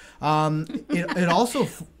energy. It also,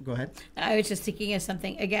 go ahead. I was just thinking of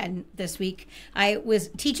something again this week. I was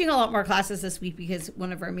teaching a lot more classes this week because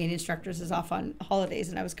one of our main instructors is off on holidays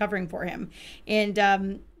and I was covering for him.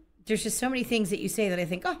 And there's just so many things that you say that I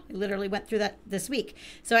think, I literally went through that this week.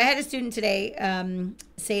 So I had a student today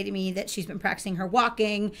say to me that she's been practicing her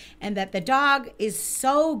walking and that the dog is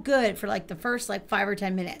so good for the first 5 or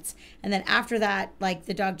 10 minutes. And then after that,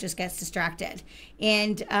 the dog just gets distracted.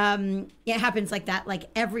 And it happens like that,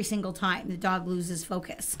 every single time the dog loses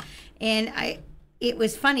focus. And it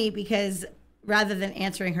was funny because rather than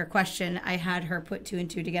answering her question, I had her put 2 and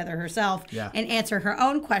 2 together herself and answer her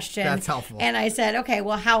own question. That's helpful. And I said, okay,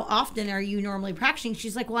 well, how often are you normally practicing?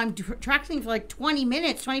 She's like, well, I'm practicing for 20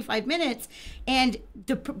 minutes, 25 minutes. And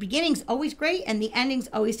the beginning's always great and the ending's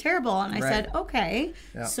always terrible. And I said, okay,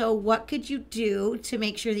 so what could you do to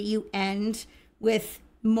make sure that you end with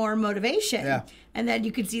more motivation? Yeah. And then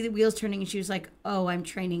you could see the wheels turning and she was like, oh, I'm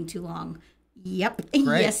training too long. Yep.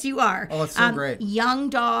 Great. Yes, you are. Oh, that's so great.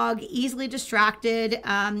 Young dog, easily distracted,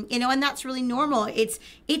 and that's really normal.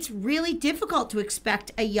 It's really difficult to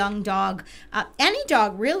expect a young dog, any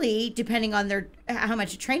dog really, depending on how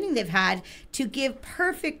much training they've had, to give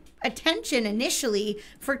perfect attention initially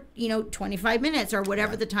for 25 minutes or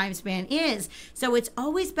whatever the time span is. So it's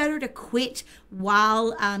always better to quit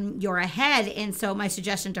while you're ahead. And so my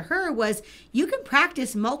suggestion to her was, you can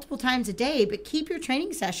practice multiple times a day, but keep your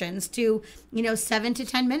training sessions to 7 to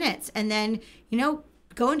 10 minutes, and then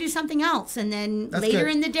go and do something else. And then later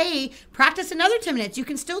in the day, practice another 10 minutes. You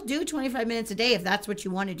can still do 25 minutes a day if that's what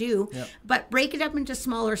you want to do, but break it up into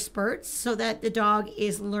smaller spurts so that the dog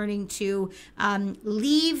is learning to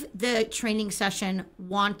leave the training session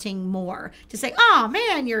wanting more. To say, oh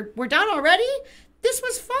man, we're done already? this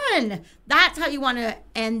was fun. That's how you want to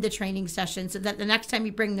end the training session, so that the next time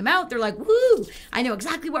you bring them out, they're like, woo, I know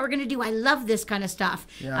exactly what we're going to do. I love this kind of stuff.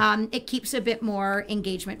 Yeah. It keeps a bit more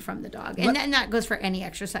engagement from the dog. And then that goes for any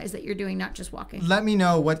exercise that you're doing, not just walking. Let me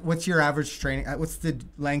know what's your average training, what's the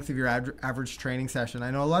length of your average training session.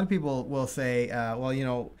 I know a lot of people will say, well, you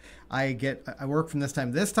know, I work from this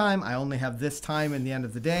time to this time. I only have this time in the end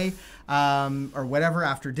of the day, or whatever,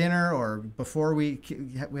 after dinner or before we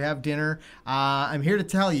have dinner. I'm here to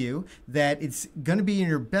tell you that it's going to be in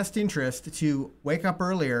your best interest to wake up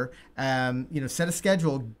earlier. You know, set a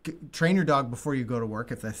schedule, train your dog before you go to work,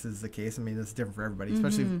 if this is the case. I mean, this is different for everybody,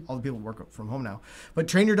 especially if all the people work from home now. But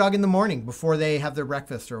train your dog in the morning before they have their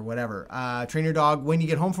breakfast or whatever. Train your dog when you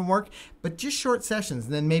get home from work, but just short sessions,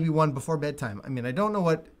 and then maybe one before bedtime. I mean, I don't know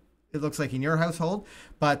what it looks like in your household,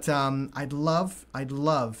 but I'd love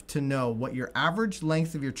to know what your average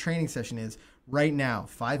length of your training session is right now.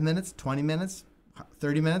 5 minutes, 20 minutes,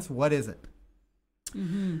 30 minutes, what is it?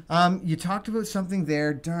 You talked about something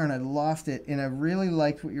there. Darn, I lost it, and I really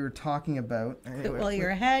liked what you were talking about. Quit while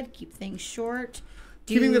you're ahead, keep things short.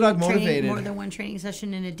 Keeping the dog motivated. More than one training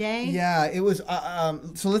session in a day. Yeah, it was.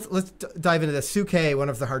 So let's dive into this. Sue K, one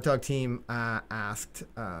of the Heart Dog team, asked,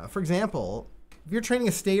 for example, if you're training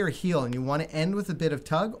a stay or heel and you want to end with a bit of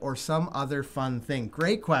tug or some other fun thing.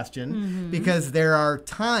 Great question, because there are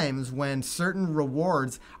times when certain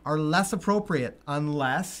rewards are less appropriate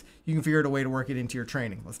unless you can figure out a way to work it into your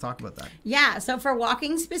training. Let's talk about that. Yeah, so for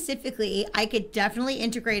walking specifically, I could definitely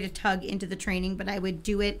integrate a tug into the training, but I would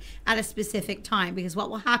do it at a specific time, because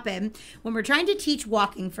what will happen when we're trying to teach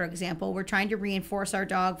walking, for example, we're trying to reinforce our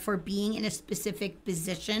dog for being in a specific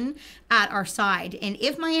position at our side. And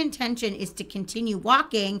if my intention is to continue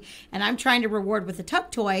walking and I'm trying to reward with a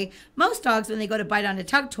tug toy, most dogs, when they go to bite on a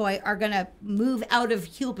tug toy, are going to move out of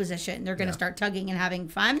heel position. They're going to start tugging and having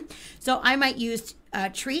fun. So I might use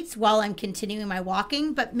treats while I'm continuing my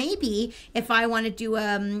walking, but maybe if I want to do a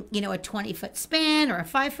 20-foot span or a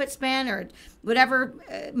 5-foot span or whatever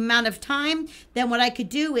amount of time, then what I could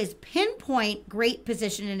do is pinpoint great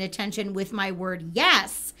position and attention with my word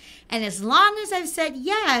yes. And as long as I've said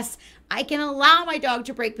yes, I can allow my dog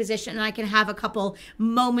to break position, and I can have a couple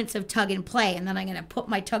moments of tug and play. And then I'm going to put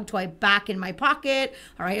my tug toy back in my pocket,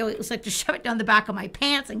 or I always like to shove it down the back of my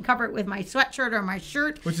pants and cover it with my sweatshirt or my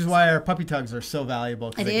shirt. Which is why our puppy tugs are so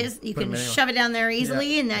valuable. It is. You can shove it down there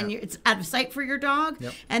easily, and then it's out of sight for your dog.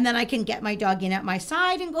 Yep. And then I can get my dog in at my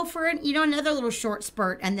side and go for another little short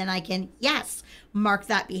spurt. And then I can, mark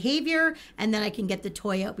that behavior, and then I can get the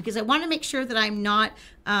toy out, because I want to make sure that I'm not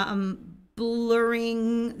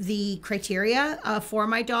blurring the criteria for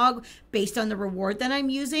my dog based on the reward that I'm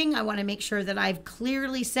using. I want to make sure that I've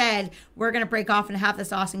clearly said, we're going to break off and have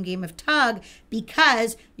this awesome game of tug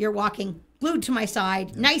because you're walking glued to my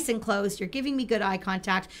side, nice and close. You're giving me good eye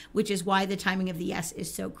contact, which is why the timing of the yes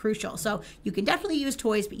is so crucial. So you can definitely use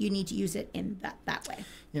toys, but you need to use it in that way.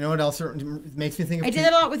 You know what else makes me think of... I did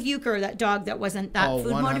that a lot with Euchre, that dog that wasn't that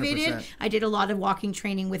food 100%. Motivated. I did a lot of walking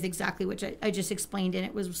training with exactly which I just explained, and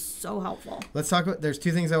it was so helpful. Let's talk about... There's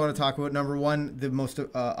two things I want to talk about. Number one, the most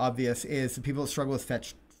obvious, is the people that struggle with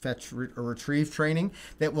fetch or retrieve training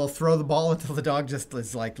that will throw the ball until the dog just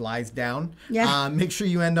lies down. Yeah. Make sure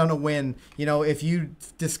you end on a win. You know, if you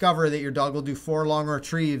discover that your dog will do 4 long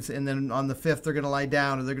retrieves and then on the 5th they're going to lie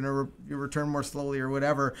down or they're going to return more slowly or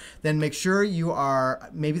whatever, then make sure you are,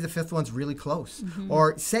 maybe the 5th one's really close,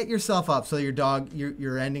 or set yourself up so your dog,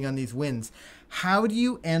 you're ending on these wins. How do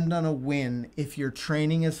you end on a win if your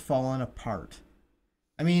training has fallen apart?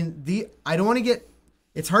 I mean, I don't want to get...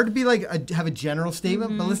 It's hard to be have a general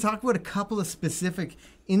statement, but let's talk about a couple of specific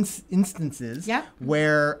instances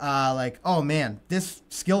where oh man, this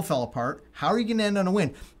skill fell apart. How are you going to end on a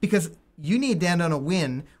win? Because you need to end on a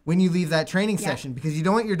win when you leave that training session, because you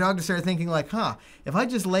don't want your dog to start thinking if I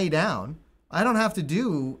just lay down, I don't have to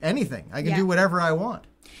do anything. I can do whatever I want.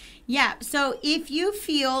 Yeah. So if you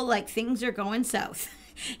feel like things are going south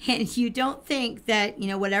and you don't think that,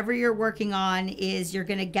 whatever you're working on is you're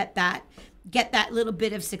going to get that little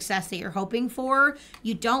bit of success that you're hoping for,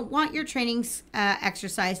 you don't want your training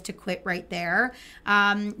exercise to quit right there.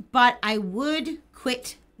 But I would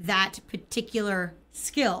quit that particular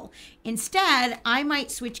skill. Instead, I might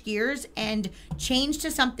switch gears and change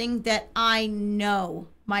to something that I know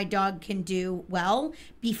my dog can do well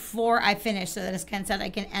before I finish, so that, as Ken said, I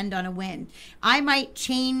can end on a win. I might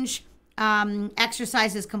change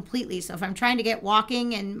exercises completely. So if I'm trying to get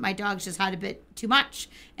walking and my dog's just had a bit too much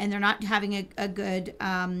and they're not having a good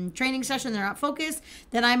training session, they're not focused,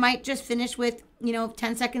 then I might just finish with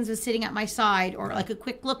 10 seconds of sitting at my side, or like a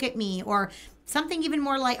quick look at me, or something even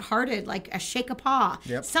more lighthearted, like a shake a paw,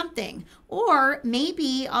 Yep. something. Or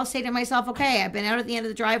maybe I'll say to myself, okay, I've been out at the end of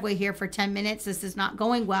the driveway here for 10 minutes. This is not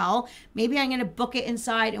going well. Maybe I'm going to book it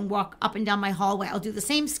inside and walk up and down my hallway. I'll do the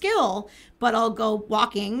same skill, but I'll go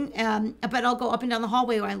walking, but I'll go up and down the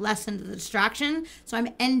hallway where I lessen the distraction. So I'm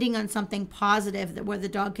ending on something positive where the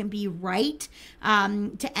dog can be right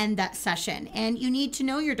to end that session. And you need to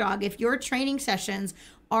know your dog. If your training sessions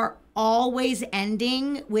are always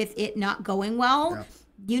ending with it not going well, Yeah.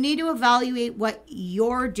 you need to evaluate what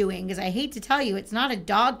you're doing, because I hate to tell you, it's not a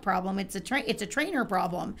dog problem, it's a trainer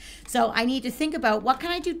problem. So I need to think about, what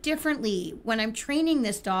can I do differently when I'm training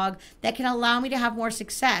this dog that can allow me to have more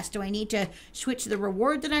success? Do I need to switch the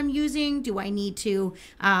reward that I'm using? Do I need to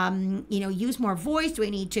use more voice? Do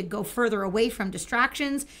I need to go further away from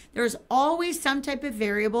distractions? There's always some type of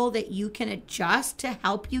variable that you can adjust to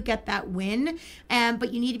help you get that win,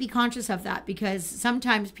 but you need to be conscious of that, because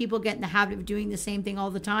sometimes people get in the habit of doing the same thing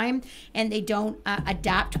all the time, and they don't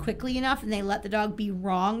adapt quickly enough, and they let the dog be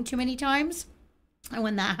wrong too many times. And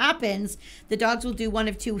when that happens, the dogs will do one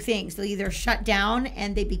of two things. They'll either shut down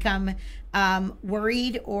and they become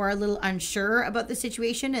worried or a little unsure about the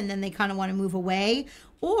situation, and then they kind of want to move away.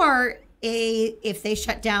 Or if they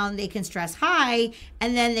shut down, they can stress high,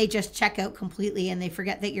 and then they just check out completely and they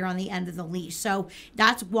forget that you're on the end of the leash. So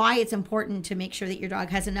that's why it's important to make sure that your dog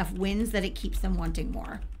has enough wins that it keeps them wanting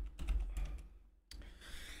more.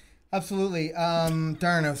 Absolutely. Darn,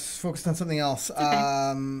 I was focused on something else.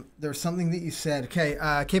 Okay. There was something that you said. Okay,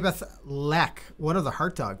 K-Beth Leck, one of the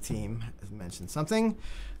Heart Dog team, has mentioned something.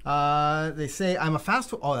 They say, I'm a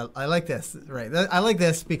fast... Oh, I like this. Right. I like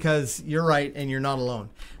this because you're right and you're not alone.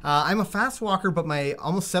 I'm a fast walker, but my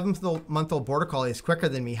almost 7-month-old Border Collie is quicker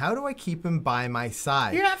than me. How do I keep him by my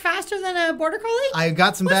side? You're not faster than a Border Collie? I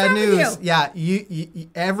got some What's bad wrong with news. you? Yeah, you,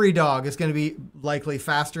 every dog is going to be likely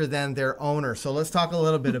faster than their owner. So let's talk a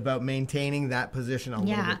little bit about maintaining that position a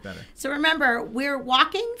little bit better. So remember, we're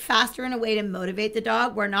walking faster in a way to motivate the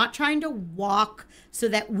dog. We're not trying to walk so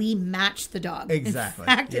that we match the dog. Exactly. In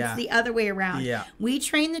fact, Yeah. it's the other way around. Yeah. We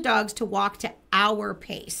train the dogs to walk to our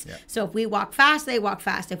pace. Yeah. So if we walk fast, they walk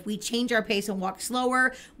fast. If we change our pace and walk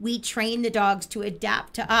slower, we train the dogs to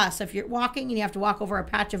adapt to us. So if you're walking and you have to walk over a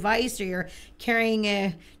patch of ice, or you're carrying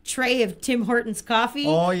a tray of Tim Hortons coffee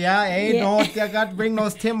Oh, yeah. Hey, Yeah. don't I got to bring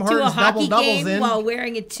those Tim to a Hortons hockey doubles game in. while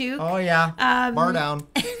wearing a toque, Oh, yeah. Bar down.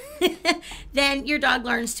 then your dog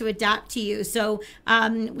learns to adapt to you. So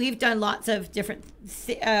we've done lots of different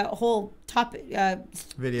whole topic.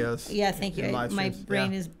 Videos. Yeah, thank you. And live My streams.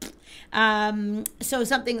 brain Yeah. is. So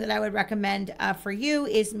something that I would recommend for you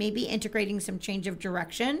is maybe integrating some change of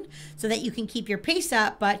direction so that you can keep your pace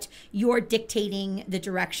up, but you're dictating the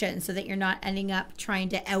direction so that you're not ending up trying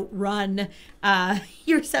to outrun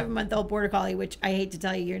your 7-month-old Border Collie, which I hate to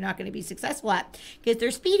tell you, you're not going to be successful at because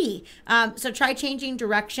they're speedy. So try changing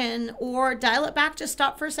direction or dial it back, just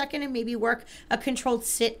stop for a second and maybe work a controlled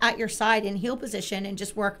sit at your side in heel position and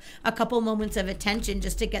just work a couple moments of attention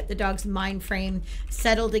just to get the dog's mind frame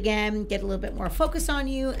settled again, get a little bit more focus on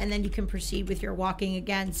you, and then you can proceed with your walking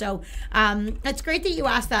again. So it's great that you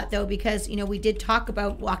asked that, though, because we did talk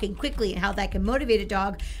about walking quickly and how that can motivate a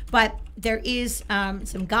dog, but there is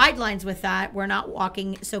some guidelines with that. We're not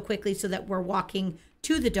walking so quickly so that we're walking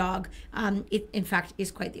to the dog. It in fact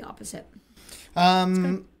is quite the opposite.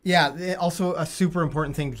 Yeah, also a super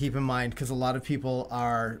important thing to keep in mind, because a lot of people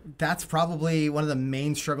that's probably one of the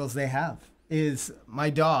main struggles they have, is my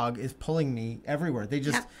dog is pulling me everywhere.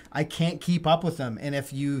 I can't keep up with them. And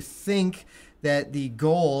if you think that the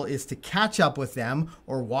goal is to catch up with them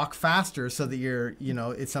or walk faster so that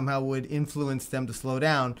it somehow would influence them to slow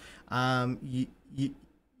down,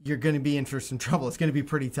 you're going to be in for some trouble. It's going to be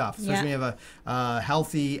pretty tough, especially when you have a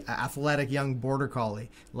healthy, athletic young Border Collie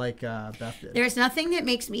like Beth did. There's nothing that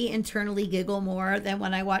makes me internally giggle more than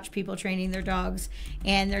when I watch people training their dogs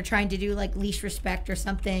and they're trying to do like leash respect or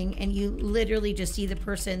something, and you literally just see the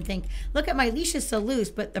person think, look at my leash is so loose,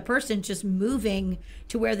 but the person's just moving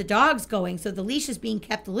to where the dog's going. So the leash is being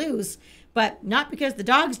kept loose, but not because the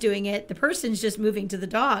dog's doing it. The person's just moving to the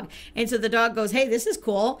dog. And so the dog goes, hey, this is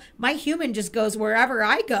cool. My human just goes wherever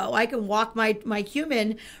I go. I can walk my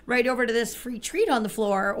human right over to this free treat on the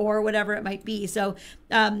floor or whatever it might be. So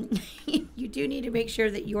you do need to make sure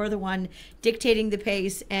that you're the one dictating the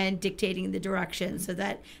pace and dictating the direction so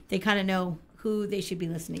that they kind of know who they should be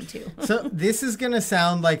listening to. So this is going to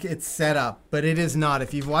sound like it's set up, but it is not.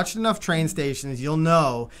 If you've watched enough train stations, you'll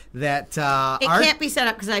know that it can't be set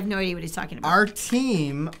up because I have no idea what he's talking about. Our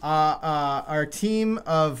team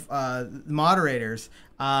of moderators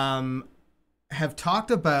have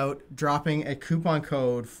talked about dropping a coupon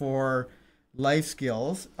code for life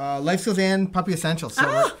skills and puppy essentials.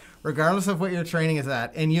 So regardless of what your training is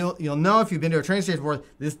at, and you'll know if you've been to a training station before,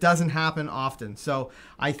 this doesn't happen often. So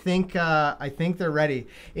I think they're ready.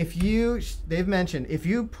 They've mentioned if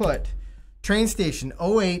you put Train Station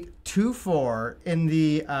 0824 in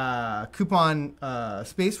the coupon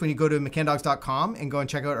space when you go to mccandogs.com and go and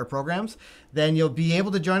check out our programs, then you'll be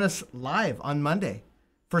able to join us live on Monday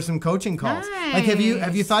for some coaching calls. Nice. Like, have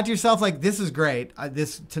you thought to yourself, like, this is great.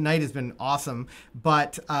 This tonight has been awesome,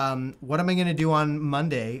 but what am I going to do on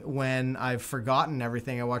Monday when I've forgotten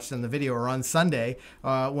everything I watched on the video, or on Sunday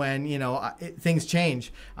when things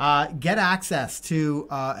change? Get access to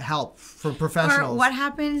help from professionals. Or what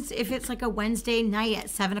happens if it's like a Wednesday night at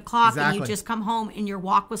 7 o'clock and you Exactly. just come home and your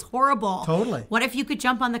walk was horrible? Totally. What if you could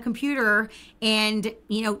jump on the computer and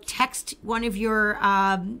text one of your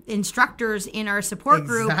instructors in our support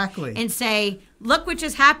group Exactly. and say, "Look what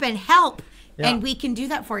just happened! Help!" Yeah. And we can do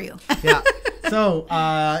that for you. Yeah. So,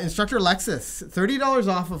 Instructor Alexis, $30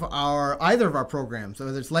 off of either of our programs. So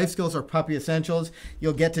whether it's Life Skills or Puppy Essentials,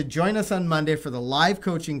 you'll get to join us on Monday for the live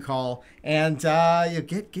coaching call, and you'll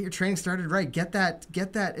get your training started right. Get that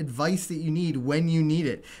advice that you need when you need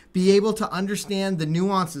it. Be able to understand the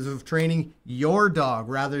nuances of training your dog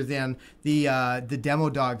rather than the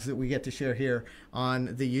demo dogs that we get to share here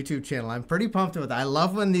on the YouTube channel. I'm pretty pumped with that. I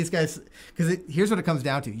love when these guys, because here's what it comes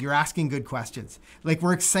down to. You're asking good questions. Like,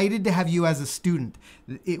 we're excited to have you as a student.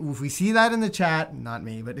 If we see that in the chat, not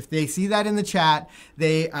me, but if they see that in the chat,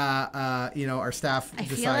 they, our staff I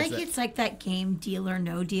decides feel like that. it's like that game Deal or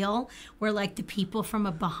No Deal, where like the people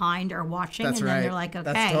from behind are watching, That's and then right. they're like, That's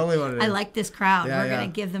okay, totally what it I is. like this crowd. Yeah, We're yeah.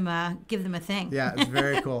 gonna give them a thing. Yeah, it's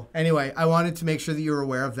very cool. Anyway, I wanted to make sure that you were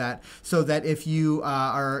aware of that, so that if you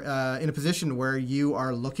are in a position where you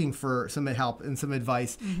are looking for some help and some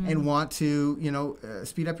advice, and want to,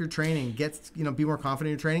 speed up your training, be more confident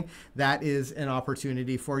in your training, that is an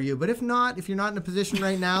opportunity for you. But if you're not in a position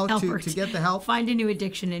right now to get the help, Find a new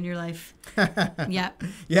addiction in your life. Yeah.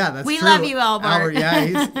 yeah, that's We true. love you, Albert.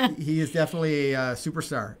 Yeah, he is definitely a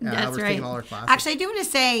superstar. That's Albert's right. taking all our classes. Actually, I do want to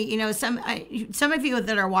say, some of you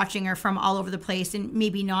that are watching are from all over the place and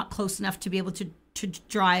maybe not close enough to be able to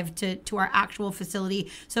drive to our actual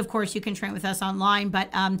facility. So, of course, you can train with us online.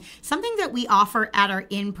 But something that we offer at our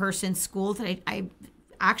in-person school that I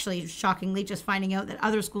actually shockingly just finding out that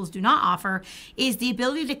other schools do not offer is the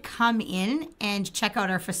ability to come in and check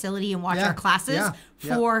out our facility and watch our classes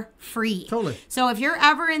for free. Totally. So if you're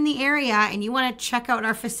ever in the area and you want to check out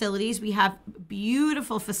our facilities, we have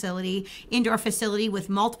beautiful indoor facility with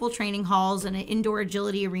multiple training halls and an indoor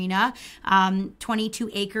agility arena, 22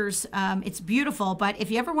 acres. It's beautiful. But if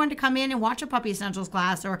you ever wanted to come in and watch a Puppy Essentials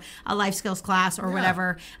class or a Life Skills class or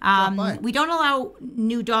whatever, we don't allow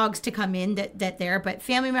new dogs to come in but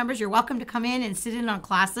family members, you're welcome to come in and sit in on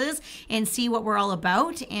classes and see what we're all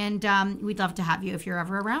about. And we'd love to have you if you're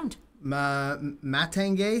ever around.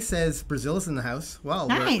 Matangay says Brazil is in the house. Well,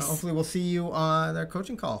 Nice. Hopefully we'll see you on their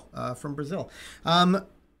coaching call from Brazil.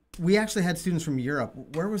 We actually had students from Europe.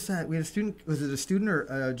 Where was that? We had a student. Was it a student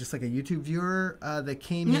or just like a YouTube viewer that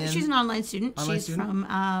came in? No, she's an online student. Online She's student?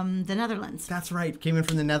 from the Netherlands. That's right. Came in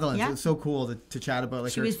from the Netherlands. Yeah. It was so cool to chat about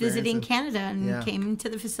like She her was visiting experience. Canada and Yeah. came to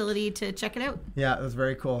the facility to check it out. Yeah, it was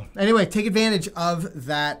very cool. Anyway, take advantage of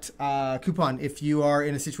that coupon. If you are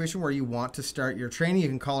in a situation where you want to start your training, you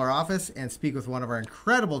can call our office and speak with one of our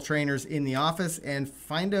incredible trainers in the office and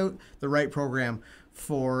find out the right program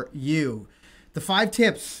for you. The 5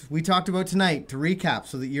 tips we talked about tonight, to recap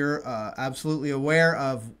so that you're absolutely aware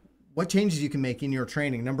of what changes you can make in your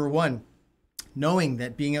training. Number 1, knowing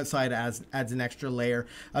that being outside adds an extra layer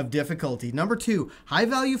of difficulty. Number 2,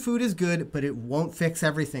 high-value food is good, but it won't fix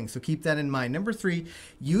everything, so keep that in mind. Number 3,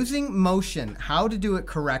 using motion, how to do it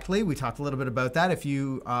correctly. We talked a little bit about that. If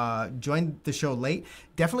you joined the show late,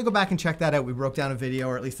 definitely go back and check that out. We broke down a video,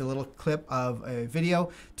 or at least a little clip of a video,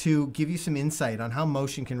 to give you some insight on how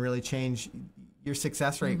motion can really change your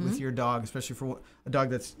success rate with your dog, especially for a dog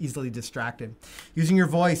that's easily distracted. Using your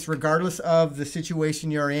voice, regardless of the situation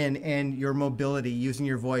you're in and your mobility, using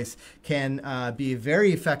your voice can be a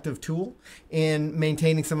very effective tool in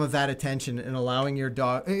maintaining some of that attention and allowing your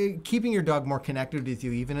dog, keeping your dog more connected with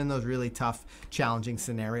you, even in those really tough, challenging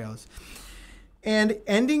scenarios. And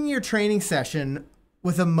ending your training session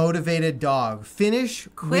with a motivated dog. Finish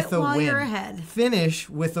with a while win. you're ahead. Finish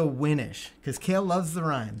with a winish, because Kale loves the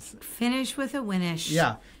rhymes. Finish with a winish.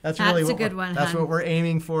 Yeah, that's really a what good one. That's hun. what we're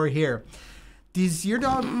aiming for here. Does your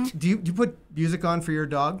dog? Do you put music on for your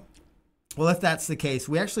dog? Well, if that's the case,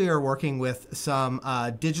 we actually are working with some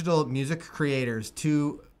digital music creators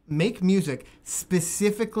to make music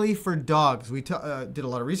specifically for dogs. We did a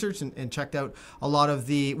lot of research and checked out a lot of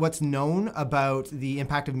what's known about the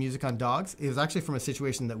impact of music on dogs. It was actually from a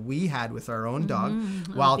situation that we had with our own dog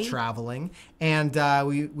while traveling. And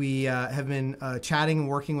we have been chatting and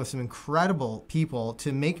working with some incredible people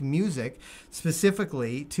to make music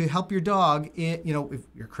specifically to help your dog, if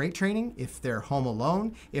you're crate training, if they're home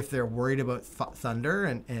alone, if they're worried about thunder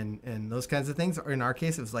and those kinds of things. Or in our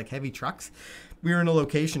case, it was like heavy trucks. We were in a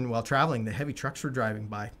location while traveling, the heavy trucks were driving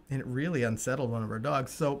by, and it really unsettled one of our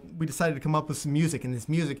dogs. So we decided to come up with some music, and this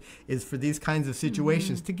music is for these kinds of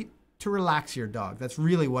situations to relax your dog. That's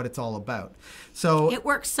really what it's all about. So it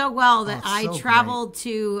works so well that I so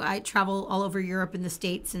travel all over Europe and the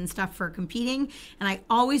States and stuff for competing, and I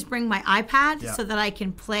always bring my iPad so that I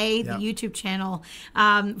can play the YouTube channel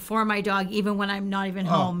for my dog even when I'm not even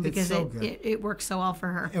home, because it works so well for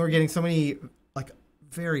her. And we're getting so many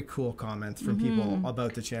very cool comments from people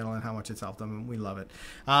about the channel and how much it's helped them, and we love it.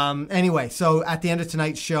 Anyway, so at the end of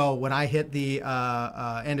tonight's show, when I hit the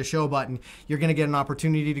end of show button, you're going to get an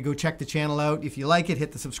opportunity to go check the channel out. If you like it,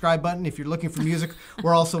 hit the subscribe button. If you're looking for music,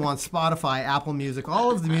 we're also on Spotify, Apple Music,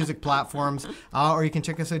 all of the music platforms, or you can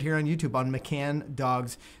check us out here on YouTube on McCann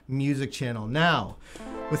Dogs Music Channel. Now,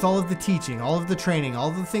 with all of the teaching, all of the training, all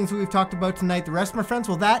of the things that we've talked about tonight, the rest, my friends,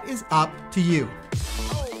 well, that is up to you.